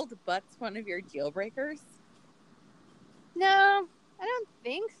 are old butts one of your deal breakers? No, I don't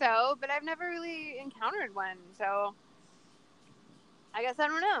think so, but I've never really encountered one, so I guess I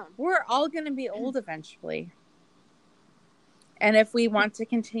don't know. We're all going to be old eventually. And if we want to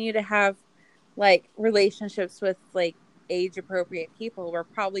continue to have like relationships with like age appropriate people, we're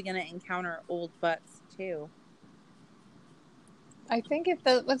probably going to encounter old butts too. I think if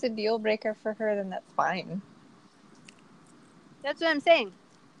that was a deal breaker for her, then that's fine. That's what I'm saying.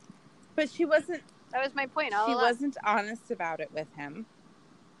 But she wasn't. That was my point all She along. wasn't honest about it with him.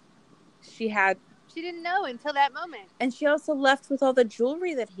 She didn't know until that moment. And she also left with all the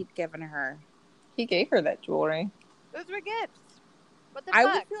jewelry that he'd given her. He gave her that jewelry. Those were gifts. What the I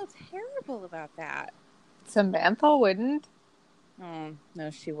fuck? would feel terrible about that. Samantha wouldn't. Oh, no,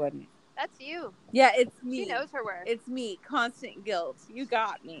 she wouldn't. That's you. Yeah, it's me. She knows her worth. It's me. Constant guilt. You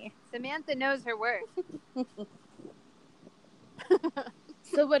got me. Samantha knows her worth.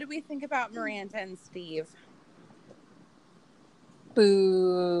 So what do we think about Miranda and Steve?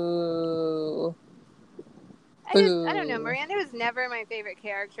 Boo. I don't know. Miranda was never my favorite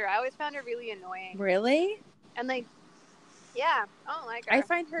character. I always found her really annoying. Really? And like, yeah, I don't like her. I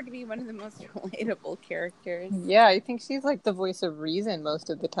find her to be one of the most relatable characters. Yeah, I think she's like the voice of reason most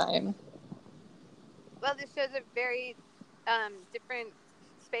of the time. Well, this shows a very different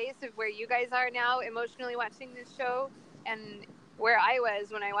space of where you guys are now emotionally watching this show and where I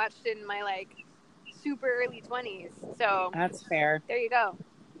was when I watched it in my like super early 20s. So That's fair. there you go.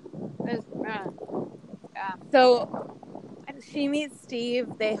 Yeah. So she meets Steve,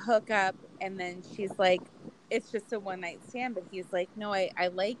 they hook up, and then she's like, it's just a one-night stand, but he's like, no, I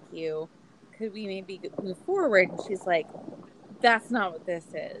like you. Could we maybe move forward? And she's like, that's not what this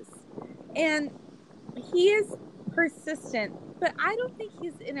is. And he is persistent, but I don't think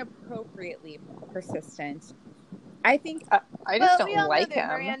he's inappropriately persistent. I think I just we all don't like know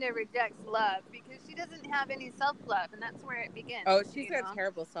that him. Miranda rejects love because she doesn't have any self-love, and that's where it begins. oh, she's you got know?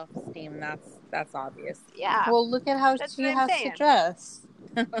 terrible self-esteem. That's obvious. Yeah, Well, look at how That's she what I'm has saying. to dress.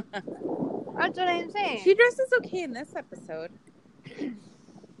 that's what I'm saying. She dresses okay in this episode.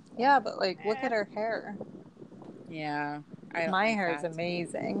 Yeah, but like, look at her hair. Yeah, I don't My like hair is that.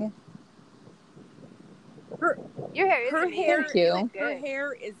 amazing. Your hair is Her amazing. hair, Thank you. look her good.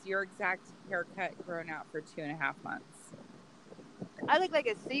 hair is your exact haircut grown out for 2.5 months. I look like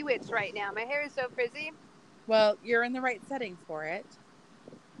a sea witch right now. My hair is so frizzy. Well, you're in the right setting for it.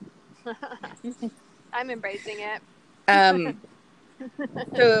 I'm embracing it.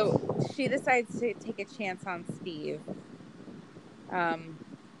 So she decides to take a chance on Steve.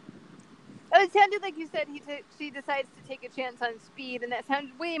 Oh, it sounded like you said she decides to take a chance on speed, and that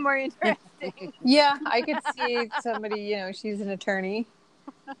sounds way more interesting. Yeah, I could see somebody, she's an attorney.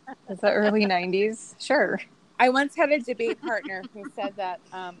 It's the early 90s. Sure. I once had a debate partner who said that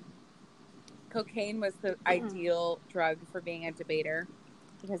cocaine was the ideal drug for being a debater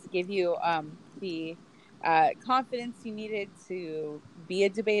because it gave you the confidence you needed to be a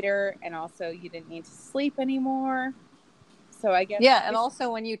debater, and also you didn't need to sleep anymore. So I guess Yeah, and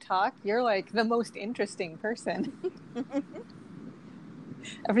also when you talk, you're like the most interesting person.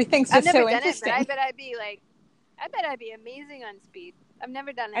 Everything's I've just never so done interesting. it, but I bet I'd be amazing on speed. I've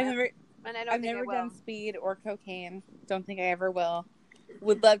never done it, and I don't I've think never I will. done speed or cocaine. Don't think I ever will.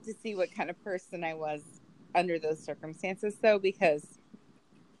 Would love to see what kind of person I was under those circumstances, though, because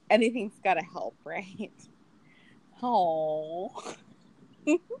anything's got to help, right? Oh.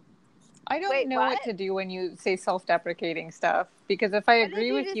 I don't Wait, know what? what to do when you say self-deprecating stuff, because if I What did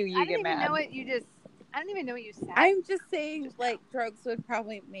agree with just- you, I you don't get even mad. know what you just. I don't even know what you said. I'm just saying, like, drugs would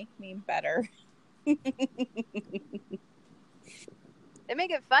probably make me better. They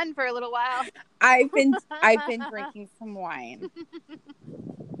make it fun for a little while. I've been drinking some wine.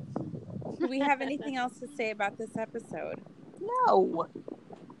 Do we have anything else to say about this episode, No.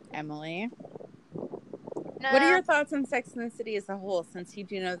 Emily? No. What are your thoughts on Sex and the City as a whole, since you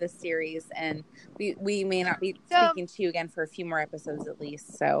do know the series, and we may not be speaking to you again for a few more episodes at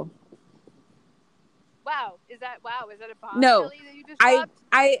least, so. Wow. Is that a bomb, No. Kelly, that you just dropped?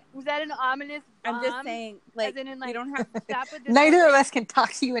 Was that an ominous bomb? I'm just saying, like, As in, we don't have. stop with this. Neither of outrage. us can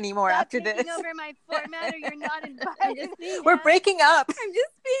talk to you anymore Stop after taking this. over my format, or you're not I'm invited. just being. We're breaking up. I'm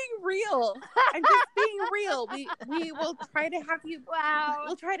just being real. I'm just being real. We will try to have you. Wow.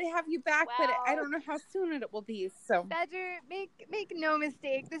 We'll try to have you back, but Wow. I don't know how soon it will be. So Badger, make no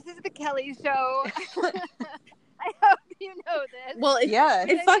mistake. This is the Kelly Show. I hope you know this. well, it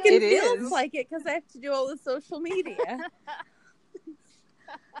It fucking it feels is. like it because I have to do all the social media.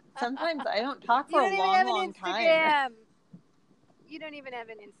 Sometimes I don't talk You for don't a even long, have an long time. Instagram. You don't even have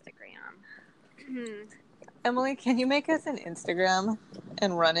an Instagram. Emily, can you make us an Instagram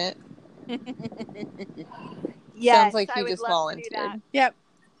and run it? Yes, Sounds like I you would just love to do that. Volunteered. Yep.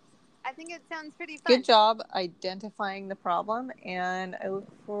 I think it sounds pretty fun. Good job identifying the problem, and I look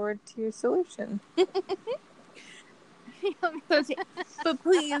forward to your solution. So, but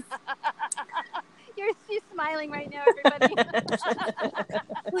please, She's smiling right now, everybody.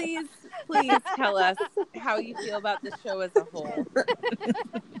 please tell us how you feel about the show as a whole.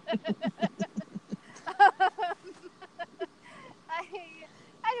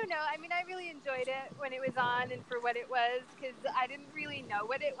 I don't know. I mean, I really enjoyed it when it was on and for what it was, because I didn't really know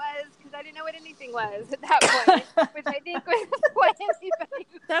what it was, because I didn't know what anything was at that point, which I think was what anybody.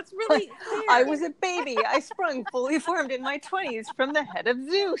 That's really fair. I was a baby. I sprung fully formed in my 20s from the head of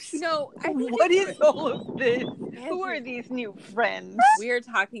Zeus. No, I think What is all of this? Yes, Who are these new friends? we are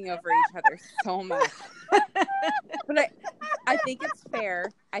talking over each other so much. But I think it's fair.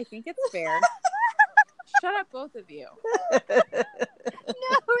 Shut up, both of you.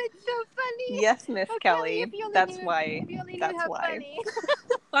 No, it's so funny. Yes, Miss Oh, Kelly. if you only That's knew- why. If you only knew That's how why. funny.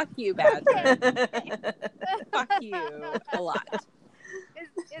 Fuck you, Badger. Fuck you a lot.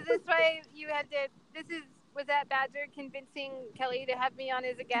 Is this why you had to? Was that Badger convincing Kelly to have me on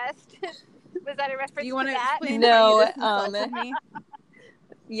as a guest? Was that a reference Do you to want to that? explain No, how you just insulted me?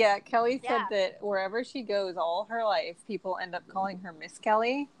 Yeah, Kelly said Yeah. that wherever she goes all her life, people end up calling her Miss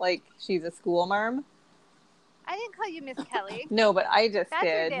Kelly, like she's a school marm. I didn't call you Miss Kelly. No, but I just Badger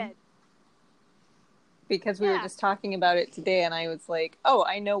did. did. Because we were Yeah. just talking about it today, and I was like, oh,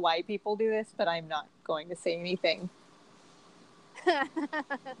 I know why people do this, but I'm not going to say anything.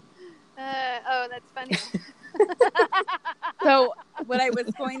 Oh, that's funny. So what I was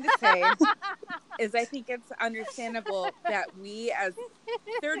going to say is I think it's understandable that we as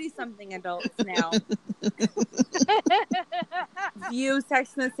 30-something adults now view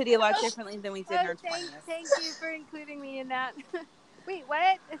Sex and the City a lot differently than we did in our 20s. Thank you for including me in that. Wait,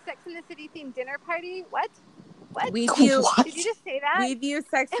 what? A Sex and the City themed dinner party? What? We view What? Did you just say that? we view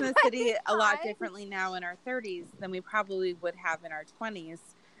Sex and the City a lot God. differently now in our 30s than we probably would have in our 20s.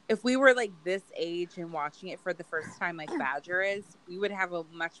 If we were like this age and watching it for the first time like Badger is, we would have a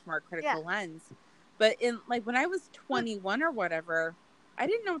much more critical lens. But in like when I was 21 or whatever, I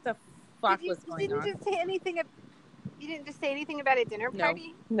didn't know what the fuck was going on. You didn't just say anything about a dinner No.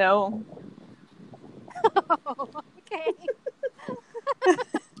 party? No. Oh, okay.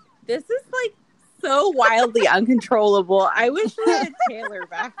 This is like so wildly uncontrollable. I wish we had Taylor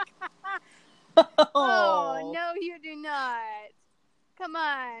back. Oh, no, you do not. Come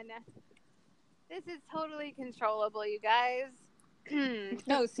on. This is totally controllable, you guys.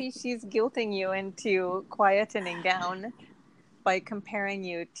 No, see, she's guilting you into quietening down by comparing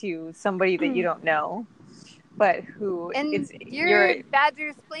you to somebody that you don't know, but who And is you're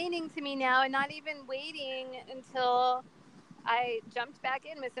Badger-splaining to me now and not even waiting until I jumped back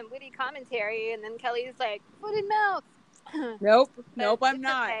in with some witty commentary, and then Kelly's like, foot in mouth. Nope, But I'm it's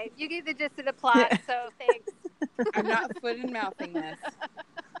not. okay. You get the gist of the plot, so thanks. I'm not foot and mouthing this.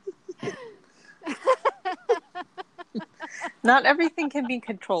 Not everything can be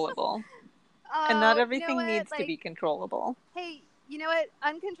controllable, and not Oh, everything you know what? needs to be controllable. Hey, you know what?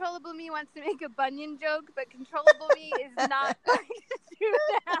 Uncontrollable me wants to make a Bunyan joke, but controllable me is not going to do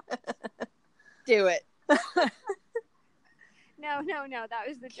that. Do it. No, that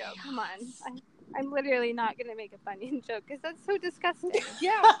was the joke. Come on. I'm literally not going to make a Bunyan joke because that's so disgusting.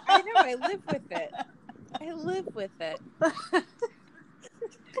 Yeah, I know. I live with it.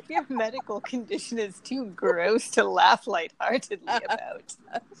 Your medical condition is too gross to laugh lightheartedly about.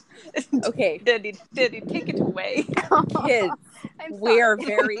 Okay, Daddy, take it away. kids, I'm we are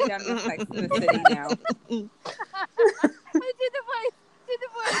sorry. very done with Sex and the City now. I did the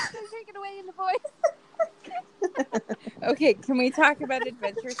voice. Don't take it away in the voice. Okay, can we talk about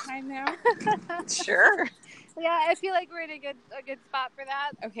Adventure Time now? Sure. Yeah, I feel like we're in a good spot for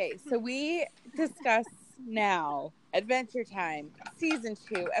that. Okay, so we discuss now Adventure Time, Season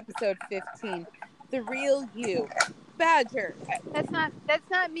 2, Episode 15, The Real You. Badger. That's not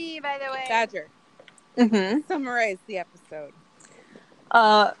me, by the way. Badger. Mm-hmm. Summarize the episode.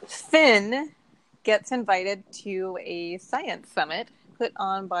 Finn gets invited to a science summit put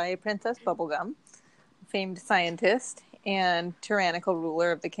on by Princess Bubblegum, famed scientist and tyrannical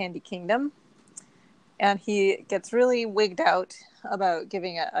ruler of the Candy Kingdom. And he gets really wigged out about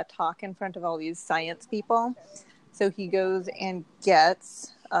giving a talk in front of all these science people. So he goes and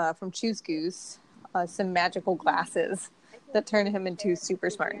gets, from Choose Goose, some magical glasses that turn him into super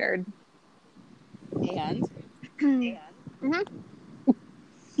smart nerd. And Mhm.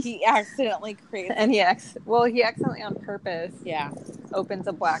 he accidentally creates. And he accidentally on purpose Yeah. opens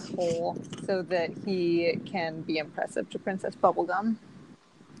a black hole so that he can be impressive to Princess Bubblegum.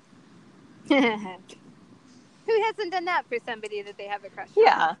 Who hasn't done that for somebody that they have a crush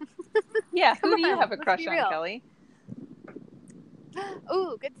Yeah. Yeah, who Come do you on, have a let's crush be on, real. Kelly? on?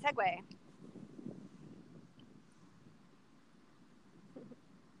 Ooh, good segue.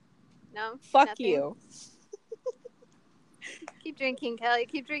 No? Fuck Nothing? you. Keep drinking, Kelly.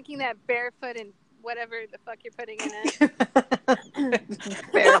 Keep drinking that barefoot and whatever the fuck you're putting in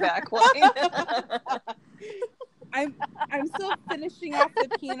it. Bareback wine. I'm still finishing off the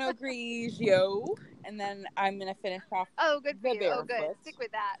Pinot Grigio, and then I'm gonna finish off. Oh, good for The you. Oh, good. barefoot. Stick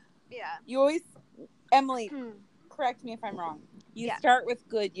with that. Yeah. You always, Emily, correct me if I'm wrong. You Yeah. start with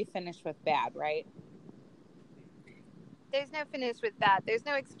good, you finish with bad, right? There's no finish with bad. There's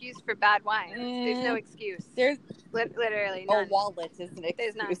no excuse for bad wine. There's no excuse. There's Literally a none. wallet is an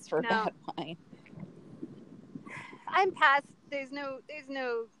There's none. excuse for No. bad wine. I'm past. There's no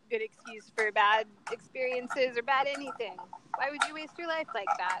good excuse for bad experiences or bad anything. Why would you waste your life like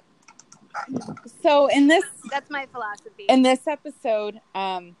that? So in this That's my philosophy. episode,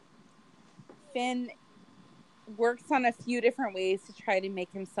 Finn works on a few different ways to try to make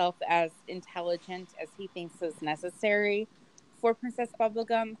himself as intelligent as he thinks is necessary for Princess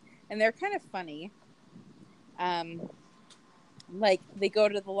Bubblegum, and they're kind of funny. Like they go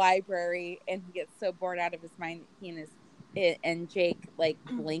to the library and he gets so bored out of his mind that he and Jake like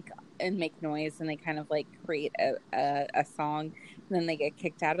blink and make noise, and they kind of like create a song, and then they get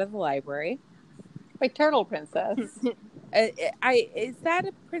kicked out of the library. By Turtle Princess. Is that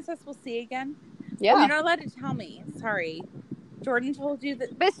a princess we'll see again? Yeah. Oh, you're not allowed to tell me. Sorry. Jordan told you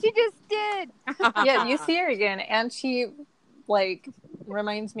that. But she just did. Yeah, you see her again, and she like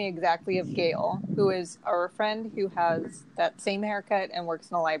reminds me exactly of Gail, who is our friend who has that same haircut and works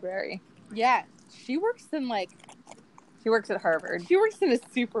in a library. Yeah, she works in She works at Harvard. she works in a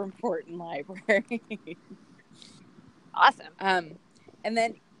super important library. Awesome. And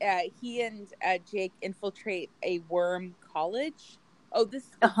then he and Jake infiltrate a worm college. Oh,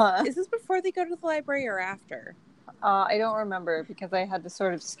 is this before they go to the library or after? I don't remember because I had to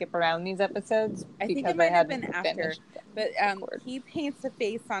sort of skip around these episodes. I think because it might have hadn't been after. finished But he paints a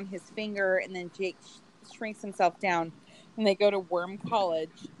face on his finger, and then Jake shrinks himself down, and they go to Worm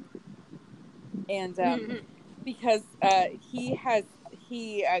College. And because he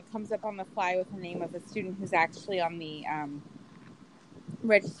comes up on the fly with the name of a student who's actually on the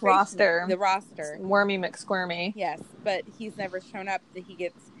registration roster. The roster. Wormy McSquirmy. Yes, but he's never shown up. That he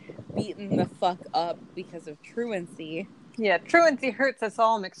gets beaten the fuck up because of truancy. Yeah, truancy hurts us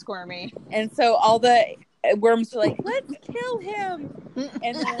all, McSquirmy. And so all the worms are like, let's kill him.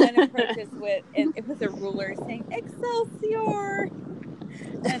 And then Lynn approaches with a ruler saying, Excelsior!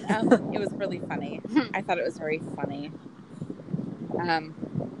 And it was really funny. I thought it was very funny.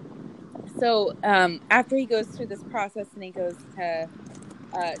 So after he goes through this process and he goes to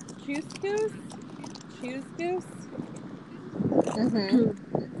Choose Goose?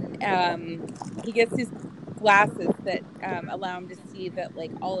 Mm-hmm. He gets these glasses that allow him to see that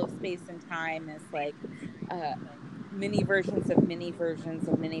like all of space and time is like mini versions of mini versions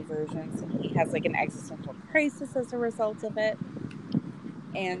of mini versions, and he has like an existential crisis as a result of it.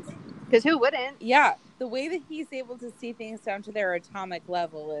 And because who wouldn't? Yeah, the way that he's able to see things down to their atomic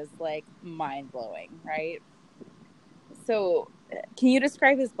level is like mind blowing, right? So, can you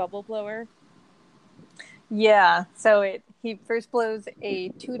describe his bubble blower? Yeah, so he first blows a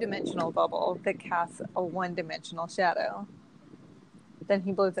 2-dimensional bubble that casts a 1-dimensional shadow. Then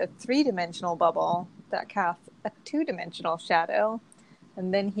he blows a 3-dimensional bubble that casts a 2-dimensional shadow.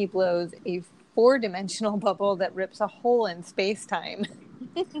 And then he blows a 4-dimensional bubble that rips a hole in space-time.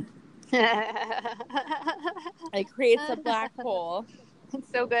 It creates a black hole. It's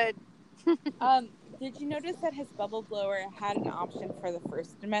so good. Did you notice that his bubble blower had an option for the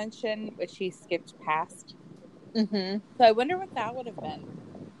first dimension, which he skipped past? Mm-hmm. So I wonder what that would have been.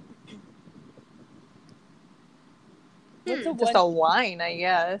 Just a line, I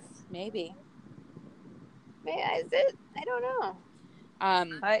guess. Maybe. Is it? I don't know.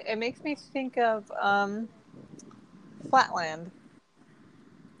 It makes me think of Flatland.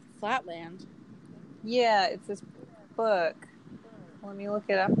 Flatland. Yeah, it's this book. Let me look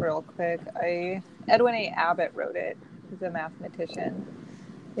it up real quick. Edwin A. Abbott wrote it. He's a mathematician.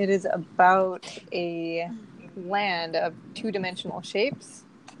 It is about a land of two-dimensional shapes,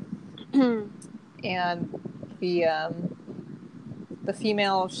 and the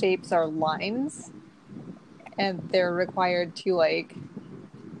female shapes are lines, and they're required to like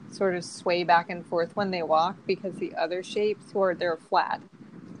sort of sway back and forth when they walk because the other shapes, they're flat,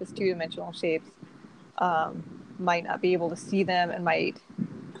 just two-dimensional shapes, might not be able to see them and might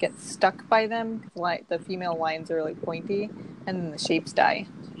get stuck by them because the female lines are like pointy, and then the shapes die.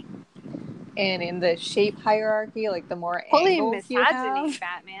 And in the shape hierarchy, like the more Holy angles you misogyny, have,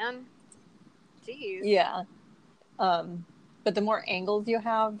 Batman. Jeez. yeah. But the more angles you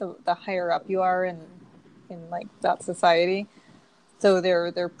have, the higher up you are in like that society. So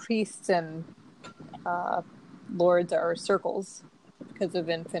their priests and lords are circles because of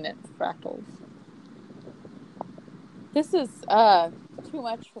infinite fractals. This is too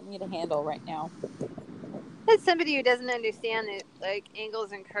much for me to handle right now. As somebody who doesn't understand that like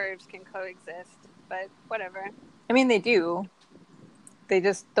angles and curves can coexist, but whatever. I mean, they do.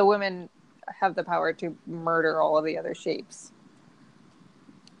 The women have the power to murder all of the other shapes.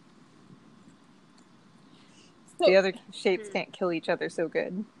 So, the other shapes can't kill each other so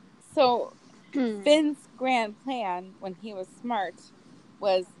good. So Finn's grand plan, when he was smart,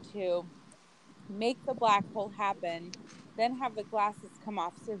 was to make the black hole happen, then have the glasses come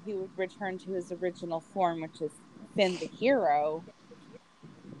off so he would return to his original form, which is Finn the hero,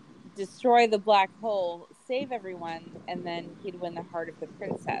 destroy the black hole, save everyone, and then he'd win the heart of the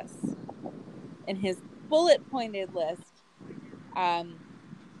princess. In his bullet-pointed list,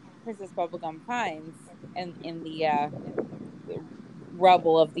 Princess Bubblegum finds in the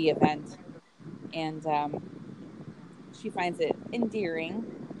rubble of the event, and she finds it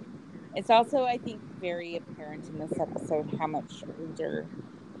endearing. It's also, I think, very apparent in this episode how much older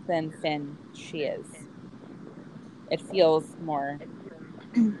than Finn she is. It feels more.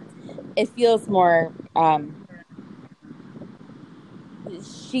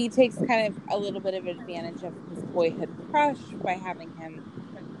 She takes kind of a little bit of advantage of his boyhood crush by having him,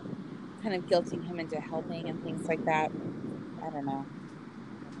 kind of guilting him into helping and things like that. I don't know.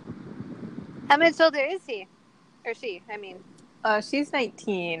 How much older is he? Or she, I mean. She's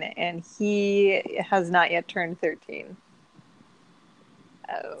 19, and he has not yet turned 13.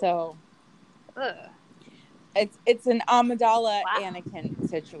 Oh. So, Ugh. it's an Amidala Anakin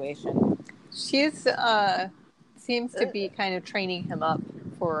situation. She's seems to be kind of training him up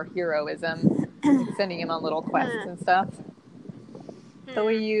for heroism, sending him on little quests and stuff. The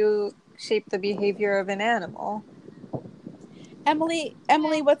way you shape the behavior of an animal. Emily,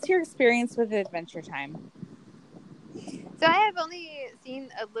 what's your experience with Adventure Time? So I have only seen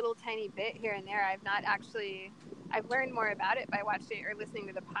a little tiny bit here and there. I've learned more about it by watching or listening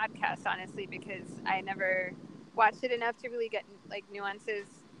to the podcast, honestly, because I never watched it enough to really get like nuances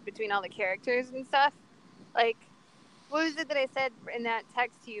between all the characters and stuff. Like, what was it that I said in that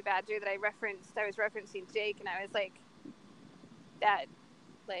text to you, Badger, that I was referencing Jake, and I was like, that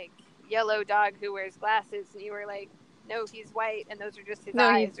like yellow dog who wears glasses, and you were like, no, he's white, and those are just his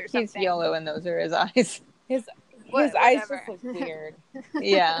eyes or something. He's yellow, and those are his eyes. His eyes just look weird.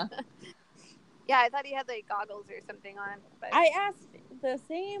 Yeah. Yeah, I thought he had like goggles or something on. But I asked the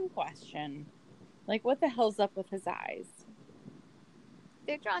same question. Like, what the hell's up with his eyes?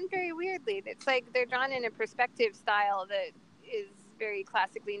 they're drawn very weirdly. It's like they're drawn in a perspective style that is very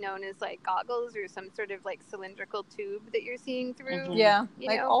classically known as like goggles or some sort of like cylindrical tube that you're seeing through. Mm-hmm. Yeah, You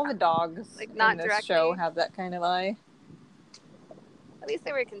like know, all the dogs like not in this directly. show have that kind of eye. At least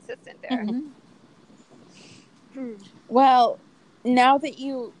they were consistent there. Mm-hmm. Well, now that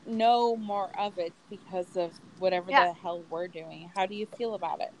you know more of it because of whatever the hell we're doing, how do you feel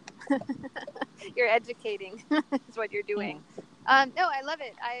about it? You're educating is what you're doing. No, I love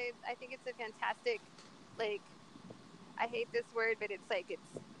it. I think it's a fantastic, like, I hate this word, but it's like it's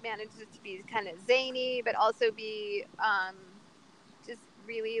manages to be kind of zany, but also be just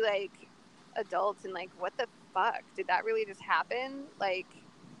really like adult and like, what the fuck did that really just happen? Like,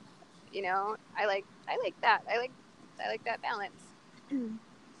 you know, I like that. I like that balance.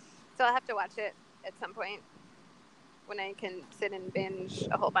 So I'll have to watch it at some point when I can sit and binge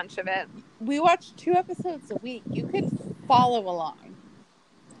a whole bunch of it. We watch 2 episodes a week. You could follow along.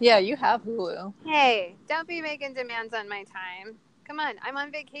 Yeah, you have Hulu. Hey, don't be making demands on my time. Come on, I'm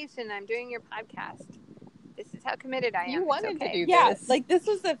on vacation. I'm doing your podcast. This is how committed I am. You wanted to do Yeah, this. like this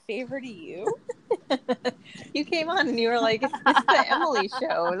was a favor to you. You came on and you were like, "It's the Emily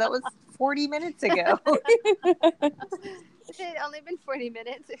show." That was 40 minutes ago. It's only been 40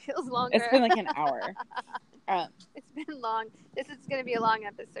 minutes. It feels longer. It's been like an hour. It's been long. This is going to be a long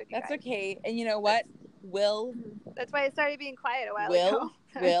episode. You That's guys. okay. And you know what? That's why I started being quiet a while Will? ago.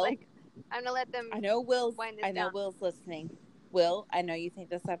 I was Will? like, I'm gonna let them. I know Will's. wind this I know down. Will's listening. Will, I know you think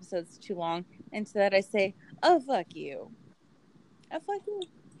this episode's too long, and to that I say, oh fuck you. Oh fuck you.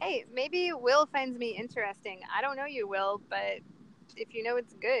 Hey, maybe Will finds me interesting. I don't know you, Will, but if you know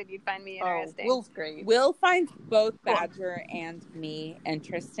it's good, you'd find me interesting. Will's great. Will finds both Cool. Badger and me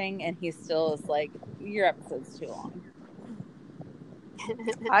interesting, and he still is like, your episode's too long.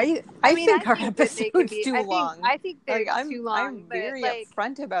 I mean, think our that they can episode's be- too long. I think they're I'm too long. I'm but, very like,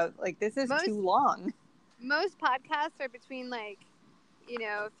 upfront about this is too long. most podcasts are between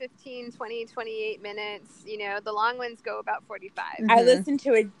 15, 20, 28 minutes. The long ones go about 45. Mm-hmm. I listen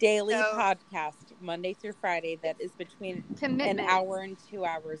to a daily So- podcast Monday through Friday that is between Commitment. an hour and 2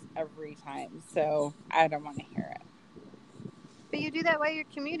 hours every time, so I don't want to hear it. But you do that while you're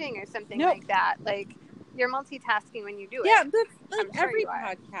commuting or something Nope. like that. Like, you're multitasking when you do Yeah, it. that's I'm sure every you are.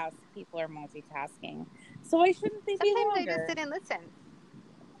 podcast. People are multitasking, so why shouldn't they be Sometimes I longer? just sit and listen.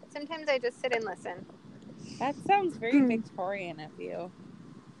 Sometimes I just sit and listen. That sounds very Victorian of you.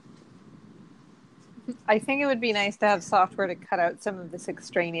 I think it would be nice to have software to cut out some of this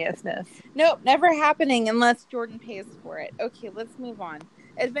extraneousness. Nope, never happening unless Jordan pays for it. Okay, let's move on.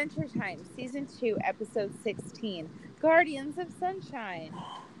 Adventure Time, Season 2, Episode 16, Guardians of Sunshine.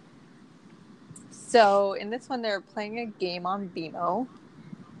 So in this one, they're playing a game on BMO,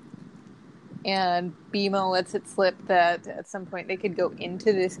 and BMO lets it slip that at some point they could go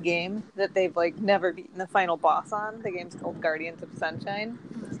into this game that they've never beaten the final boss on. The game's called Guardians of Sunshine,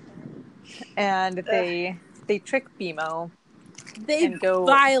 and they trick BMO. They And go-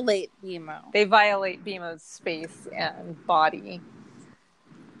 violate BMO. They violate BMO's space and body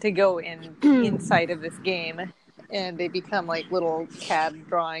to go inside of this game, and they become little CAD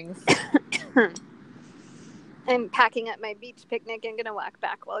drawings. I'm packing up my beach picnic and gonna walk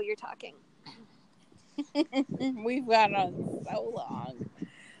back while you're talking. We've gone on so long.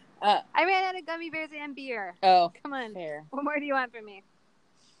 I ran out of gummy bears and beer. Oh, Come on. fair. What more do you want from me?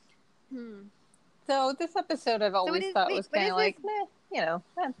 So this episode I've always thought was what kind is of this?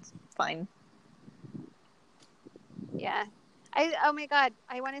 that's fine. Yeah. Oh my god,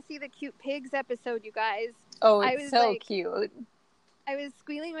 I want to see the cute pigs episode, you guys. Oh, I it's was so like- cute. I was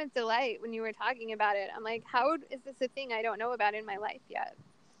squealing with delight when you were talking about it. I'm like, how is this a thing I don't know about in my life yet?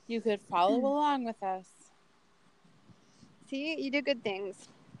 You could follow along with us. See, you do good things.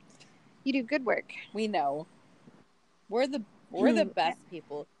 You do good work. We know. We're the best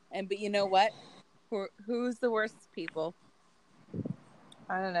people. But you know what? Who's the worst people?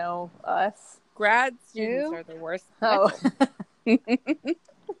 I don't know, us. Grad students Who? are the worst. Oh,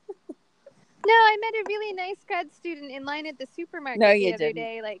 No, I met a really nice grad student in line at the supermarket No, the you other didn't.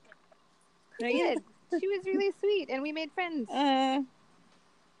 day. No, I you did. She was really sweet, and we made friends.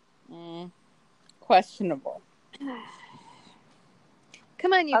 Questionable.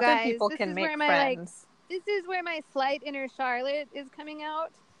 Come on, you other guys. people This can is make where my friends. this is where my slight inner Charlotte is coming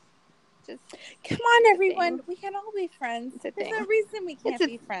out. Just Come on, a everyone. thing. We can all be friends. It's a There's thing. no reason we can't It's a-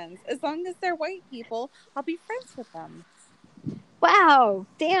 be friends. As long as they're white people, I'll be friends with them. wow,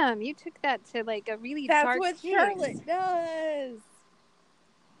 damn! You took that to a really That's dark what place. Charlotte does.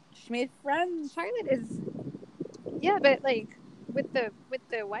 She made friends. Charlotte is, yeah, but with the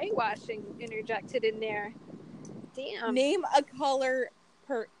whitewashing interjected in there. Damn. Name a color.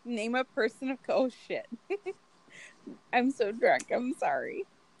 Name a person of color. Oh shit! I'm so drunk. I'm sorry.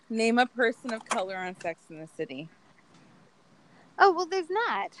 Name a person of color on Sex in the City. Oh well, there's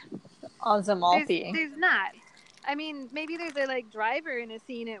not. Amalfi. There's not. I mean, maybe there's a driver in a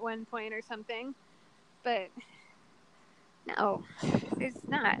scene at one point or something, but no, there's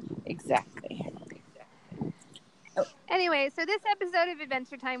not. Exactly. Anyway, so this episode of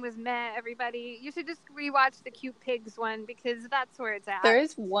Adventure Time was meh, everybody. You should just rewatch the cute pigs one because that's where it's at. There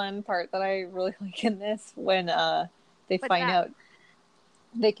is one part that I really like in this when they What's find that? out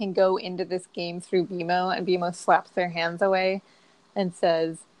they can go into this game through BMO, and BMO slaps their hands away and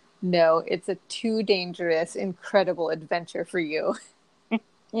says, "No, it's a too dangerous, incredible adventure for you."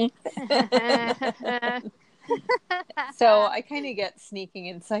 So I kind of get sneaking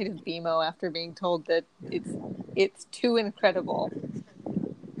inside of BMO after being told that it's too incredible.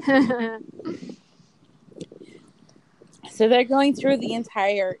 So they're going through the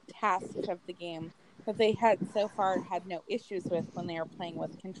entire task of the game that they had so far had no issues with when they were playing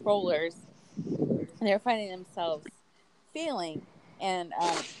with controllers. And they're finding themselves failing. And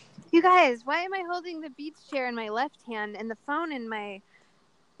You guys, why am I holding the beach chair in my left hand and the phone in my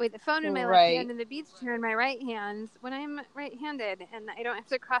left Right. hand and the beach chair in my right hand when I'm right-handed and I don't have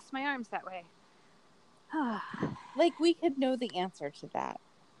to cross my arms that way? Like, we could know the answer to that.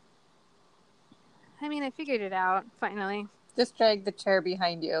 I mean, I figured it out finally. Just drag the chair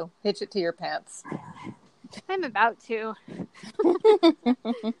behind you. Hitch it to your pants. I'm about to.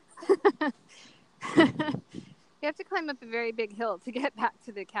 You have to climb up a very big hill to get back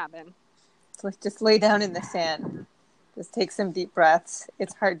to the cabin. So just lay down in the sand. Just take some deep breaths.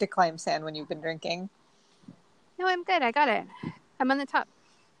 It's hard to climb sand when you've been drinking. No, I'm good. I got it. I'm on the top.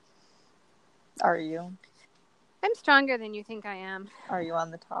 Are you? I'm stronger than you think I am. Are you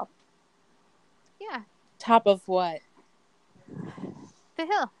on the top? Yeah, Top of what? the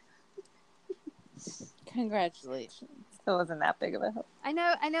hill. Congratulations. It wasn't that big of a hill. I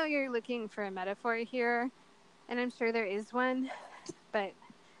know you're looking for a metaphor here, and I'm sure there is one, but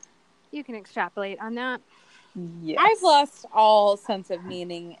you can extrapolate on that. Yes. I've lost all sense of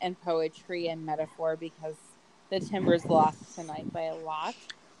meaning and poetry and metaphor because the Timbers lost tonight by a lot.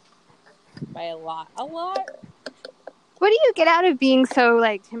 By a lot. A lot? What do you get out of being so,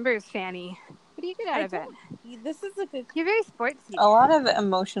 like, Timbers fanny? What do you get out of it? This is a good... You're very sportsy. A lot of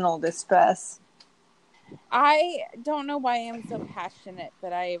emotional distress. I don't know why I'm so passionate,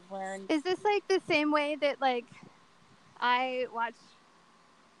 but I've learned... Is this, like, the same way that, like, I watch...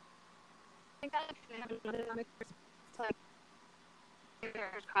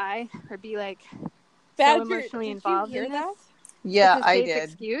 cry or be, like, Badger, so emotionally did involved you hear in that? this? Yeah, With this I fake did.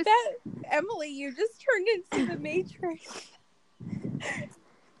 Excuse? That, Emily, you just turned into the Matrix.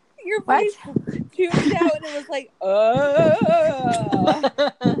 Your What? voice tuned out and it was like, oh.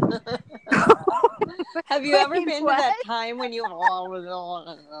 Have you ever Wait, been what? to that time when you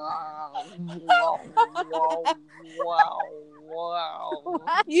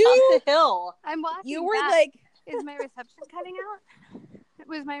You, up the hill? I'm watching you were that. like, Is my reception cutting out?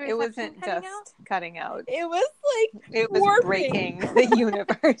 Was my It reception wasn't cutting just out? cutting out. it was like, It was warping. breaking the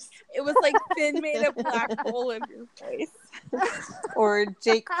universe. It was like Finn made a black hole in your face. Or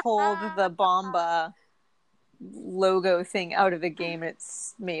Jake pulled the Bomba logo thing out of the game.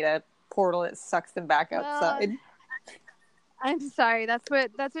 It's made a portal that sucks them back outside. I'm sorry. That's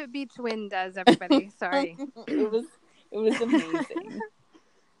what Beach Wind does, everybody. Sorry. It was amazing.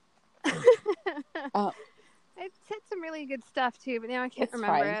 It said some really good stuff too, but now I can't It's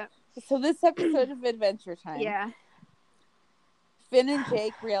remember fine. it. So this episode of Adventure Time, Yeah. Finn and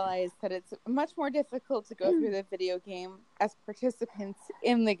Jake realize that it's much more difficult to go through the video game as participants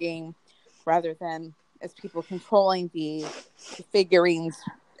in the game rather than as people controlling the figurines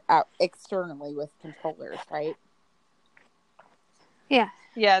out externally with controllers, right? Yeah.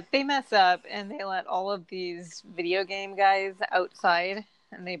 Yeah, they mess up and they let all of these video game guys outside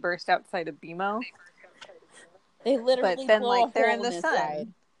and they burst outside of BMO. They literally But then, blow like, a they're hole in the his sun. side.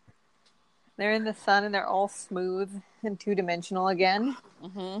 They're in the sun and they're all smooth and two-dimensional again.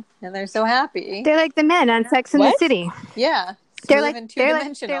 Mm-hmm. And they're so happy. They're like the men on Sex and the What? City. Yeah, They're smooth like and they're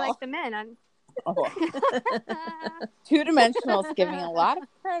two-dimensional. like the men on. Oh. Two-dimensional is giving a lot of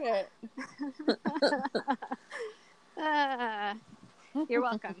credit. You're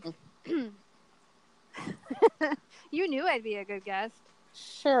welcome. You knew I'd be a good guest.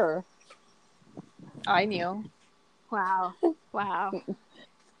 Sure. I knew. Wow.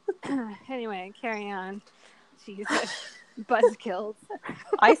 Anyway, carry on. Jesus. Buzzkills.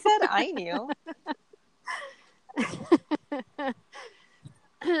 I said I knew.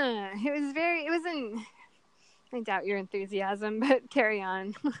 It wasn't, I doubt your enthusiasm, but carry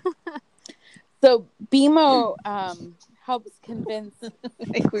on. So BMO helps convince. I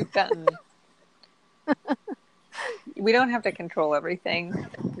think we've gotten. We don't have to control everything.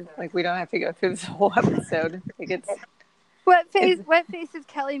 Like, we don't have to go through this whole episode. Like, it's. What face is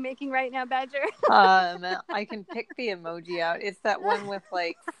Kelly making right now, Badger? I can pick the emoji out. It's that one with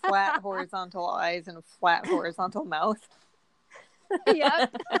like flat horizontal eyes and flat horizontal mouth.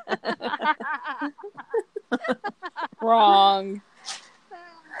 Yep. Wrong.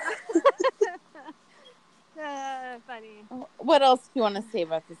 Funny. What else do you want to say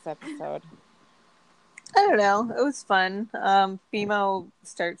about this episode? I don't know. It was fun. BMO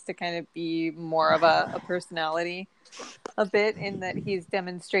starts to kind of be more of a personality a bit in that he's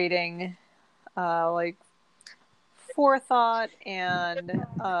demonstrating like forethought and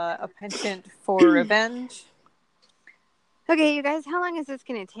a penchant for revenge. Okay, you guys, how long is this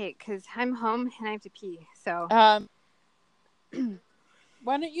going to take? Because I'm home and I have to pee. So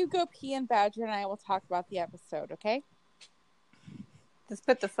Why don't you go pee, and Badger and I will talk about the episode, okay? Just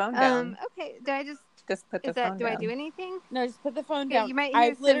put the phone down. okay. Do I just Just put the phone Do I down. do anything? No, just put the phone Okay, down. you might hear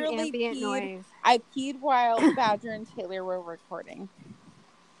I've some literally ambient peed. noise. I peed while Badger and Taylor were recording.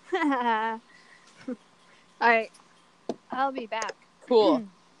 All right, I'll be back. Cool.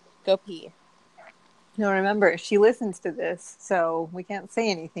 Go pee. No, remember, she listens to this, so we can't say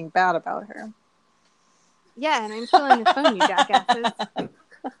anything bad about her. Yeah, and I'm still on the phone, you jackasses.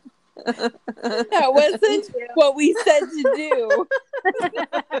 That wasn't what we said to do.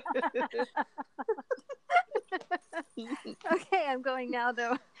 Okay, I'm going now,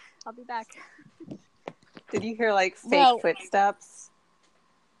 though. I'll be back. Did you hear like fake Well- footsteps?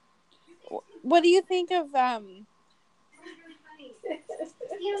 What do you think of their I want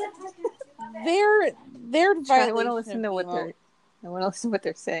to violation listen of to what BMO?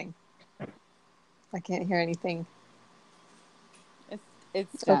 they're saying. I can't hear anything.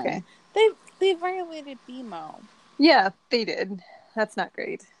 It's done. Okay. They violated BMO. Yeah, they did. That's not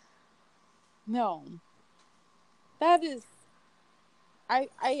great. No. That is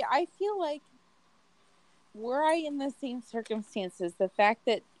I feel like were I in the same circumstances, the fact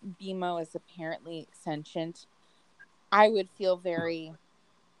that BMO is apparently sentient, I would feel very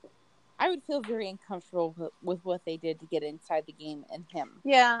uncomfortable with what they did to get inside the game and him.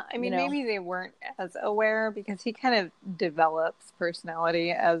 Yeah, I mean, You know? maybe they weren't as aware because he kind of develops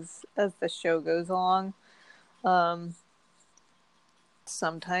personality as the show goes along.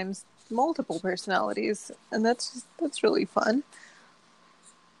 Sometimes multiple personalities, and that's really fun.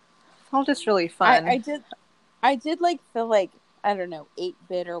 All just really fun. I did like the I don't know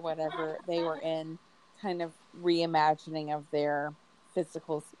 8-bit or whatever they were in, kind of reimagining of their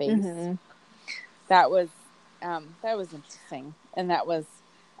physical space. Mm-hmm. That was interesting, and that was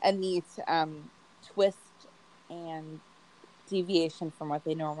a neat twist and deviation from what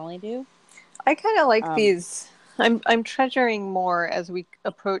they normally do. I kind of like these. I'm treasuring more as we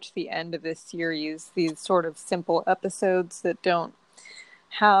approach the end of this series. These sort of simple episodes that don't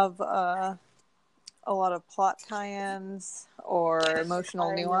have a lot of plot tie-ins or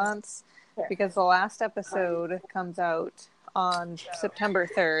emotional nuance, because the last episode comes out on September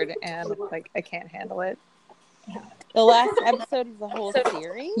 3rd, and I can't handle it. The last episode of the whole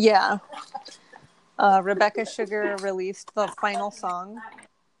series. Yeah. Rebecca Sugar released the final song,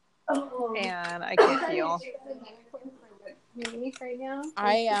 and I can't feel.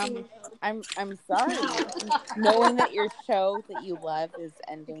 I'm sorry. Knowing that your show that you love is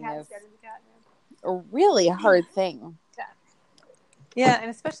ending is a really hard thing. Yeah, and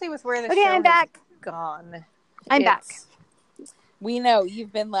especially with where the Okay, show I'm back. has gone. I'm back. We know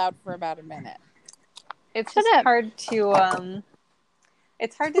you've been loud for about a minute. It's Shut just up. hard to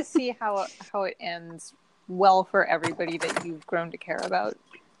it's hard to see how it ends well for everybody that you've grown to care about.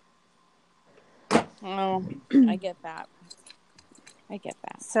 Oh, I get that.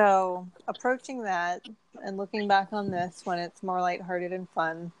 So approaching that and looking back on this when it's more lighthearted and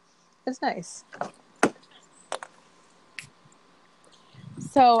fun is nice.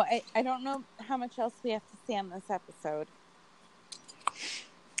 So I don't know how much else we have to say on this episode.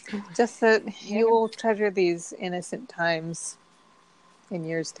 Just that you will treasure these innocent times in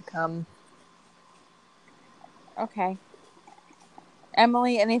years to come. Okay.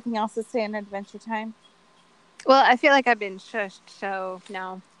 Emily, anything else to say on Adventure Time? Well, I feel like I've been shushed, so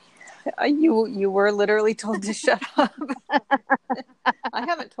no. You were literally told to shut up. I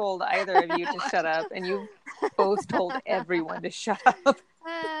haven't told either of you to shut up, and you both told everyone to shut up.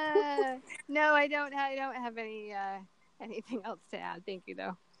 No, I don't have any anything else to add. Thank you,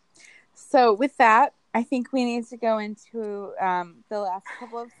 though. So with that, I think we need to go into the last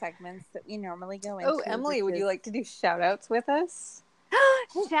couple of segments that we normally go into. Oh, Emily, would you like to do shout-outs with us?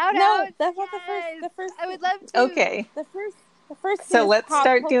 Shout No, out! that's not the first. I would love to. Okay. The first. So is let's pop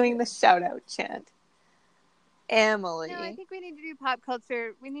start culture. doing the shout-out chant. Emily. No, I think we need to do pop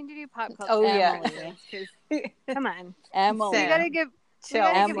culture. We need to do pop culture. Oh, yeah. Emily. Come on. Emily. We Sam. gotta give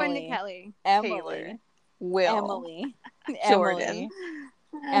Chelsea. one to Emily. Kelly. Emily. Will. Emily. Jordan.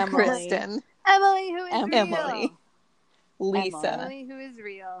 Emily. Kristen. Emily, who is Emily. real. Lisa. Emily, who is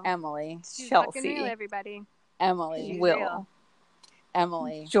real. Emily. She's fucking real, Chelsea. everybody. Emily. Will. real.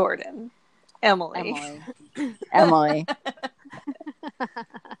 Emily. Jordan. Emily. Emily.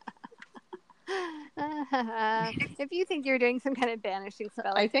 If you think you're doing some kind of banishing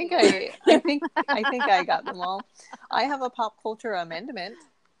spell, I think I got them all. I have a pop culture amendment.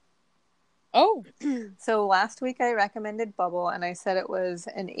 Oh. So last week I recommended Bubble, and I said it was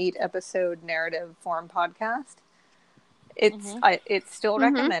an 8-episode narrative form podcast. It's still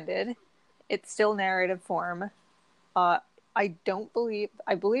recommended. It's still narrative form. I believe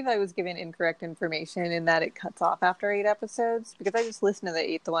I was given incorrect information in that it cuts off after 8 episodes, because I just listened to the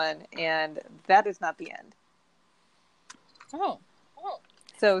 8th one and that is not the end. Oh.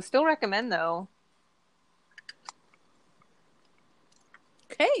 So still recommend though.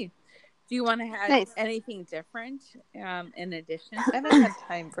 Okay. Do you want to have Nice. anything different in addition? I haven't had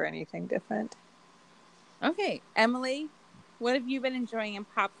time for anything different. Okay. Emily, what have you been enjoying in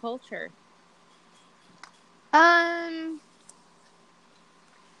pop culture?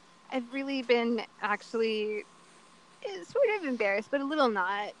 I've really been actually sort of embarrassed, but a little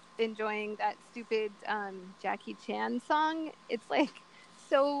not, enjoying that stupid Jackie Chan song. It's like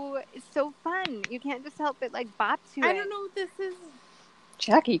it's so fun. You can't just help but like bop to it. I don't know what this is.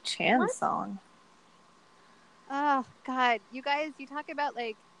 Jackie Chan What? song. Oh God, you guys, you talk about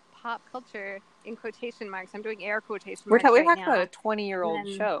like pop culture in quotation marks. I'm doing air quotation We're marks right talking now. about a 20-year-old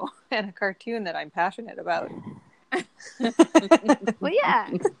And- show and a cartoon that I'm passionate about. Well, yeah.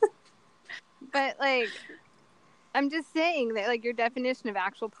 But like, I'm just saying that like your definition of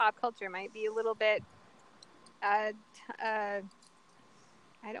actual pop culture might be a little bit, I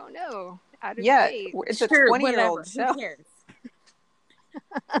don't know, out of Yeah, date. it's a Sure, 20-year-old whatever. show. Who cares?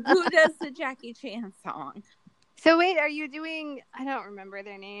 Who does the Jackie Chan song? So wait, are you doing? I don't remember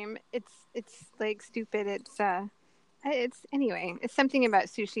their name. It's like stupid. It's anyway. It's something about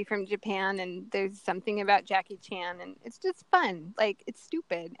sushi from Japan, and there's something about Jackie Chan, and it's just fun. Like it's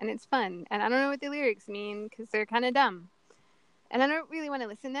stupid and it's fun, and I don't know what the lyrics mean because they're kind of dumb. And I don't really want to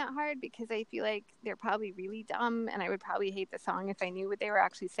listen that hard because I feel like they're probably really dumb, and I would probably hate the song if I knew what they were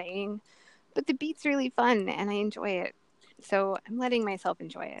actually saying. But the beat's really fun, and I enjoy it. So I'm letting myself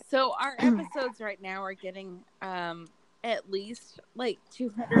enjoy it. So our episodes right now are getting at least like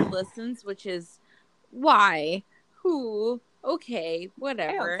 200 listens, which is why, who, okay, I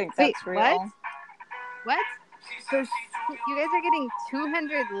whatever. don't think Wait, that's real. What? So you guys are getting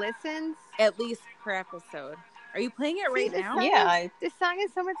 200 listens? At least per episode. Are you playing it right See, now? Song Yeah, this song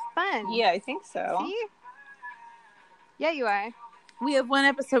is so much fun. Yeah, I think so. See? Yeah, you are. We have one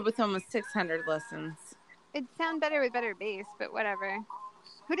episode with almost 600 listens. It'd sound better with better bass, but whatever.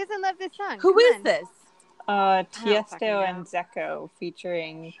 Who doesn't love this song? Who Come is on. this? don't fucking Tiesto know. and Zecco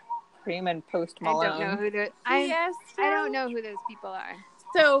featuring Cream and Post I Malone. don't know who the I Yes. don't know who those people are.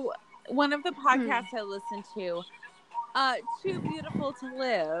 So one of the podcasts I listened to, Too Beautiful to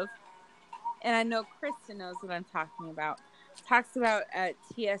Live, and I know Kristen knows what I'm talking about, talks about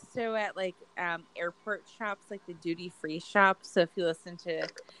Tiesto at like airport shops, like the duty free shop. So if you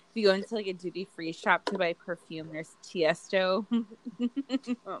go into like a duty free shop to buy perfume, there's Tiesto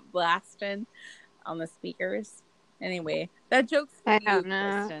blasting on the speakers. Anyway, that joke's for I you, don't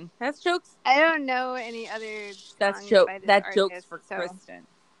know. Kristen. That's jokes. I don't know any other That's songs joke. by this That artist, joke's for so. Kristen.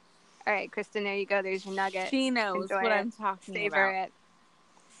 All right, Kristen, there you go. There's your nugget. She knows Enjoy what it. I'm talking Savor about. it.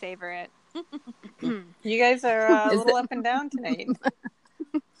 Savor it. You guys are a Is little it- up and down tonight.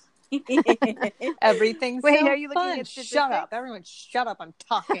 Everything's Wait, so are you looking fun. at Shut up. statistics? Everyone shut up. I'm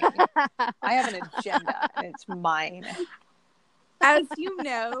talking. I have an agenda and it's mine. As you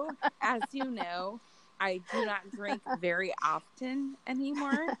know, I do not drink very often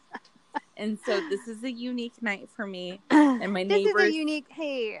anymore. And so this is a unique night for me. And my This neighbors. is a unique.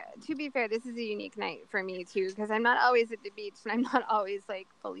 Hey, to be fair, this is a unique night for me too because I'm not always at the beach and I'm not always like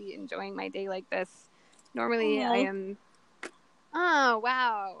fully enjoying my day like this. Normally, I am. Oh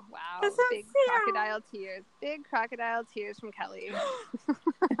wow! That's so Big crocodile tears from Kelly.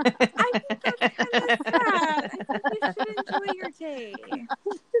 I think that's kind of sad. I think you should enjoy your day.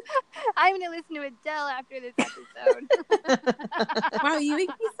 I'm gonna listen to Adele after this episode. Wow, you make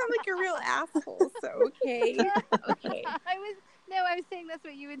me sound like a real asshole. So okay. I was saying that's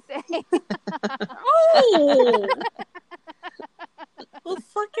what you would say. Oh. Well,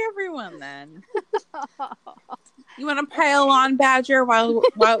 fuck everyone then. You want to pile on, Badger, while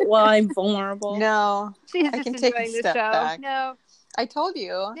I'm vulnerable? No, She's I just can take a enjoying the step show. back. No, I told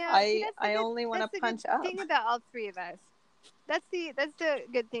you. see, that's the I good- only want that's to the punch good up. thing about all three of us. That's the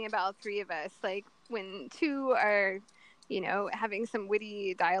good thing about all three of us. Like when two are, having some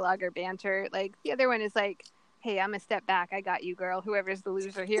witty dialogue or banter, like the other one is like, "Hey, I'm a step back. I got you, girl. Whoever's the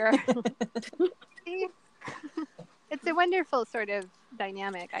loser here." See? It's a wonderful sort of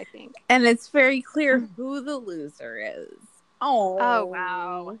dynamic, I think. And it's very clear who the loser is. Oh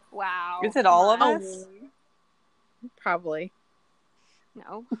wow! Is it all of Come on. us? Probably.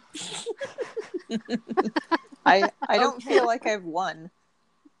 No. I don't feel like I've won.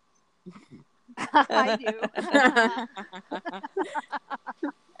 I do.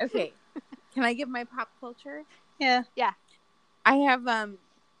 Okay. Can I give my pop culture? Yeah. I have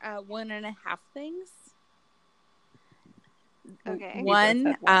 1.5 things. Okay. We both One,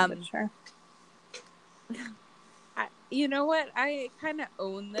 have one, but sure. you know what? I kind of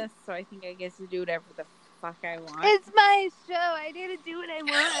own this, so I think I get to do whatever the fuck I want. It's my show. I get to do what I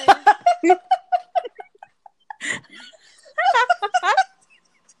want.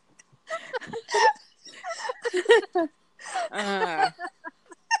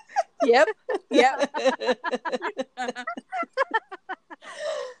 Yep.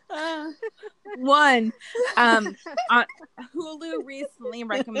 One, on Hulu recently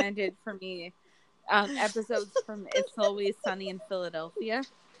recommended for me episodes from It's Always Sunny in Philadelphia,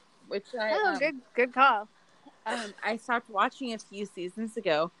 which good call. I stopped watching a few seasons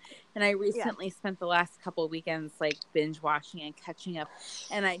ago, and I recently spent the last couple of weekends like binge watching and catching up.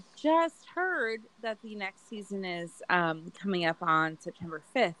 And I just heard that the next season is coming up on September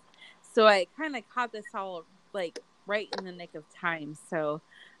 5th. So I kind of caught this all like right in the nick of time. So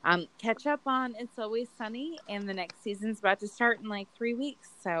catch up on It's Always Sunny, and the next season's about to start in like 3 weeks.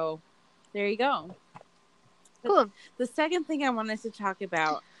 So there you go. Cool. The second thing I wanted to talk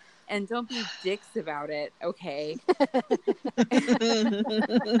about, and don't be dicks about it, okay, is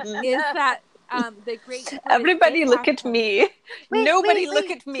that the great... Everybody look at me. Nobody look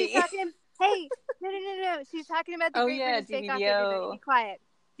at me. Hey, no. She's talking about the Great British Bake Off, everybody.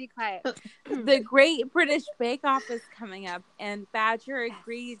 Be quiet. The Great British Bake Off is coming up, and Badger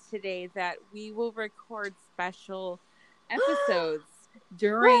agreed today that we will record special episodes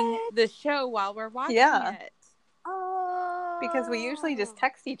during the show while we're watching it. Oh, because we usually just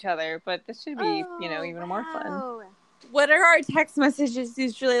text each other, but this should be, even more fun. What are our text messages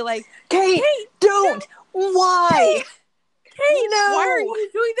usually like? Kate, don't! Why? Kate, no! Why are you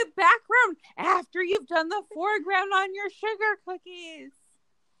doing the background after you've done the foreground on your sugar cookies?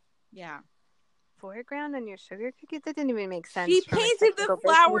 Yeah. Foreground on your sugar cookies? That didn't even make sense. She painted the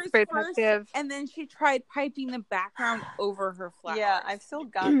flowers first, and then she tried piping the background over her flowers. Yeah, I've still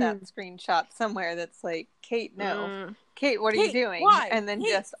got that screenshot somewhere that's like, Kate, no. Kate, what are you doing? Why? And then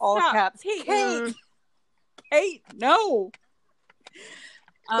Kate, just all stop. caps, Kate! Kate, no!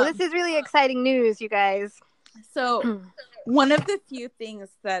 Well, this is really exciting news, you guys. So, one of the few things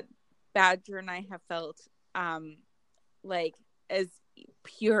that Badger and I have felt like as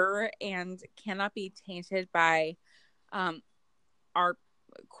pure and cannot be tainted by our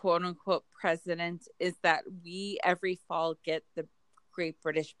quote-unquote president is that we every fall get the Great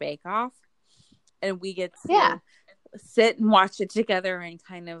British Bake Off, and we get to sit and watch it together and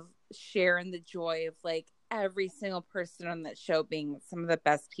kind of share in the joy of like every single person on that show being some of the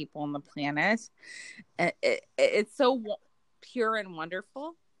best people on the planet. It's so pure and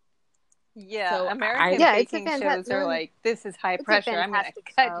wonderful. Yeah, so American baking shows are like, this is high pressure. I'm going to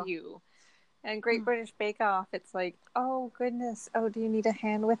cut you. And Great British Bake Off, it's like, oh goodness, oh, do you need a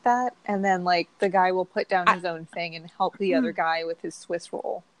hand with that? And then like the guy will put down his own thing and help the other guy with his Swiss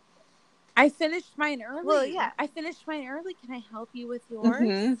roll. I finished mine early. Well, yeah. I finished mine early. Can I help you with yours?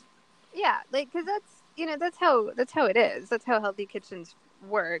 Mm-hmm. Yeah, like, because that's how it is. That's how healthy kitchens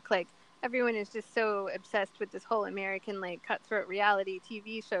work. Like, everyone is just so obsessed with this whole American, like, cutthroat reality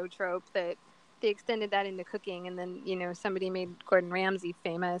TV show trope that they extended that into cooking. And then, somebody made Gordon Ramsay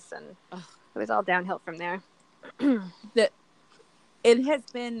famous, and it was all downhill from there. It has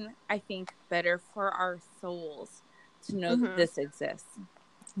been, I think, better for our souls to know that this exists.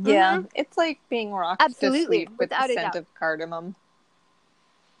 Yeah, it's like being rocked to sleep with without the a scent doubt. of cardamom.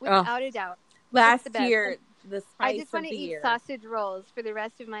 Without a doubt. Last year, the spice I just want of to the eat year. sausage rolls for the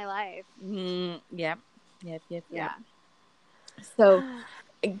rest of my life. Yep. Yeah. So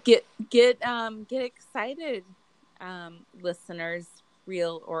get excited, listeners,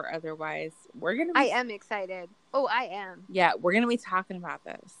 real or otherwise. We're gonna. I am excited. Oh, I am. Yeah, we're gonna be talking about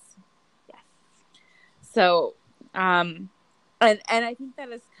this. Yes. So, and I think that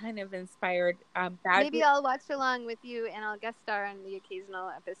is kind of inspired. Maybe I'll watch along with you, and I'll guest star on the occasional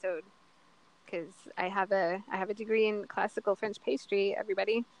episode, because I have a degree in classical French pastry.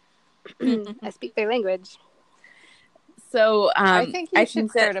 Everybody, I speak their language. So I think you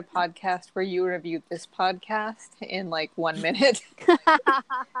should start a podcast where you review this podcast in like 1 minute.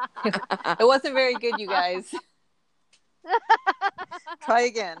 It wasn't very good, you guys. Try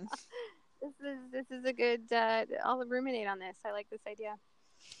again. This is a good. I'll ruminate on this. I like this idea.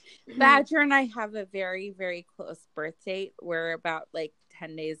 Badger and I have a very, very close birth date. We're about like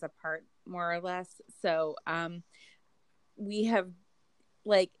 10 days apart, more or less. So, we have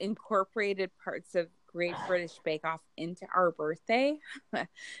like incorporated parts of Great British Bake Off into our birthday.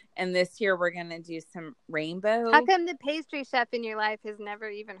 And this year we're going to do some rainbow. How come the pastry chef in your life has never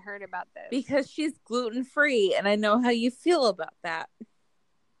even heard about this? Because she's gluten-free, and I know how you feel about that.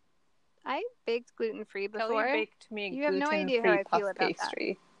 I baked gluten-free Kelly before. baked me You have no idea how I gluten-free feel puff about that.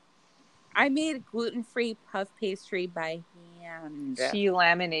 pastry. I made gluten-free puff pastry by hand. She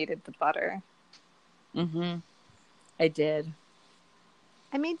laminated the butter. Mm-hmm. I did.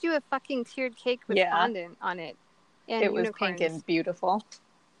 I made you a fucking tiered cake with Yeah. fondant on it. And It was unicorns. pink and beautiful.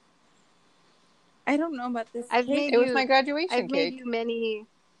 I don't know about this I've cake. made It was you- my graduation I've made cake. you many.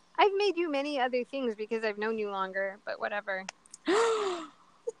 I've made you many other things because I've known you longer. But whatever.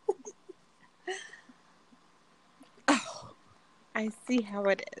 Oh, I see how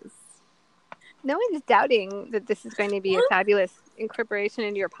it is. No one's doubting that this is going to be a fabulous incorporation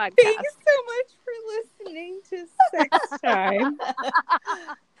into your podcast. Thanks so much for listening to Sex Time.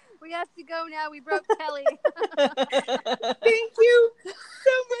 We have to go now. We broke Kelly. Thank you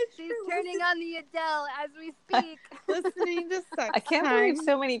so much She's for turning on the Adele as we speak. listening to Sex I can't Time. believe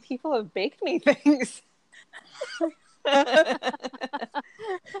so many people have baked me things.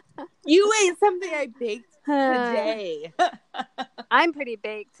 You ate something I baked today. I'm pretty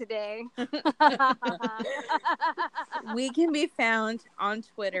baked today. We can be found on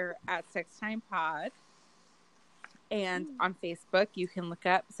Twitter at SexTimePod. And on Facebook, you can look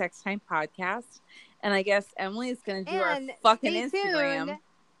up Sex Time Podcast. And I guess Emily's going to do our fucking Instagram.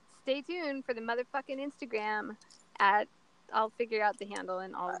 Stay tuned for the motherfucking Instagram I'll figure out the handle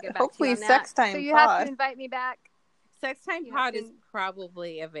and I'll get back Hopefully to you on that. Sex Time So you have Pod. to invite me back. Sex Time You Pod have is to-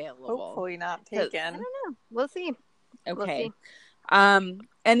 probably available. Hopefully not I taken. don't know. We'll see. Okay. We'll see.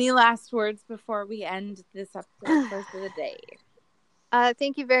 Any last words before we end this episode first of the day?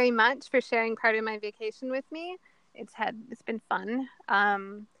 Thank you very much for sharing part of my vacation with me. It's been fun.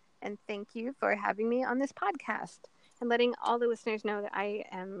 And thank you for having me on this podcast and letting all the listeners know that I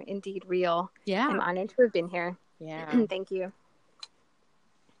am indeed real. Yeah. I'm honored to have been here. Yeah. Thank you.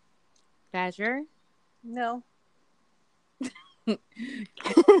 Badger? No.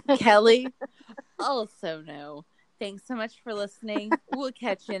 Kelly? Also no. Thanks so much for listening. We'll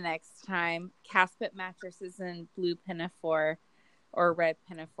catch you next time. Caspit mattresses and blue pinafore or red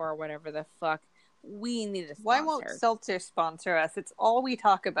pinafore, whatever the fuck. We need a sponsor. Why won't Seltzer sponsor us? It's all we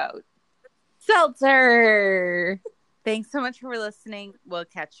talk about. Seltzer? Thanks so much for listening. We'll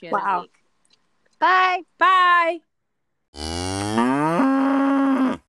catch you in a week. Bye. Bye.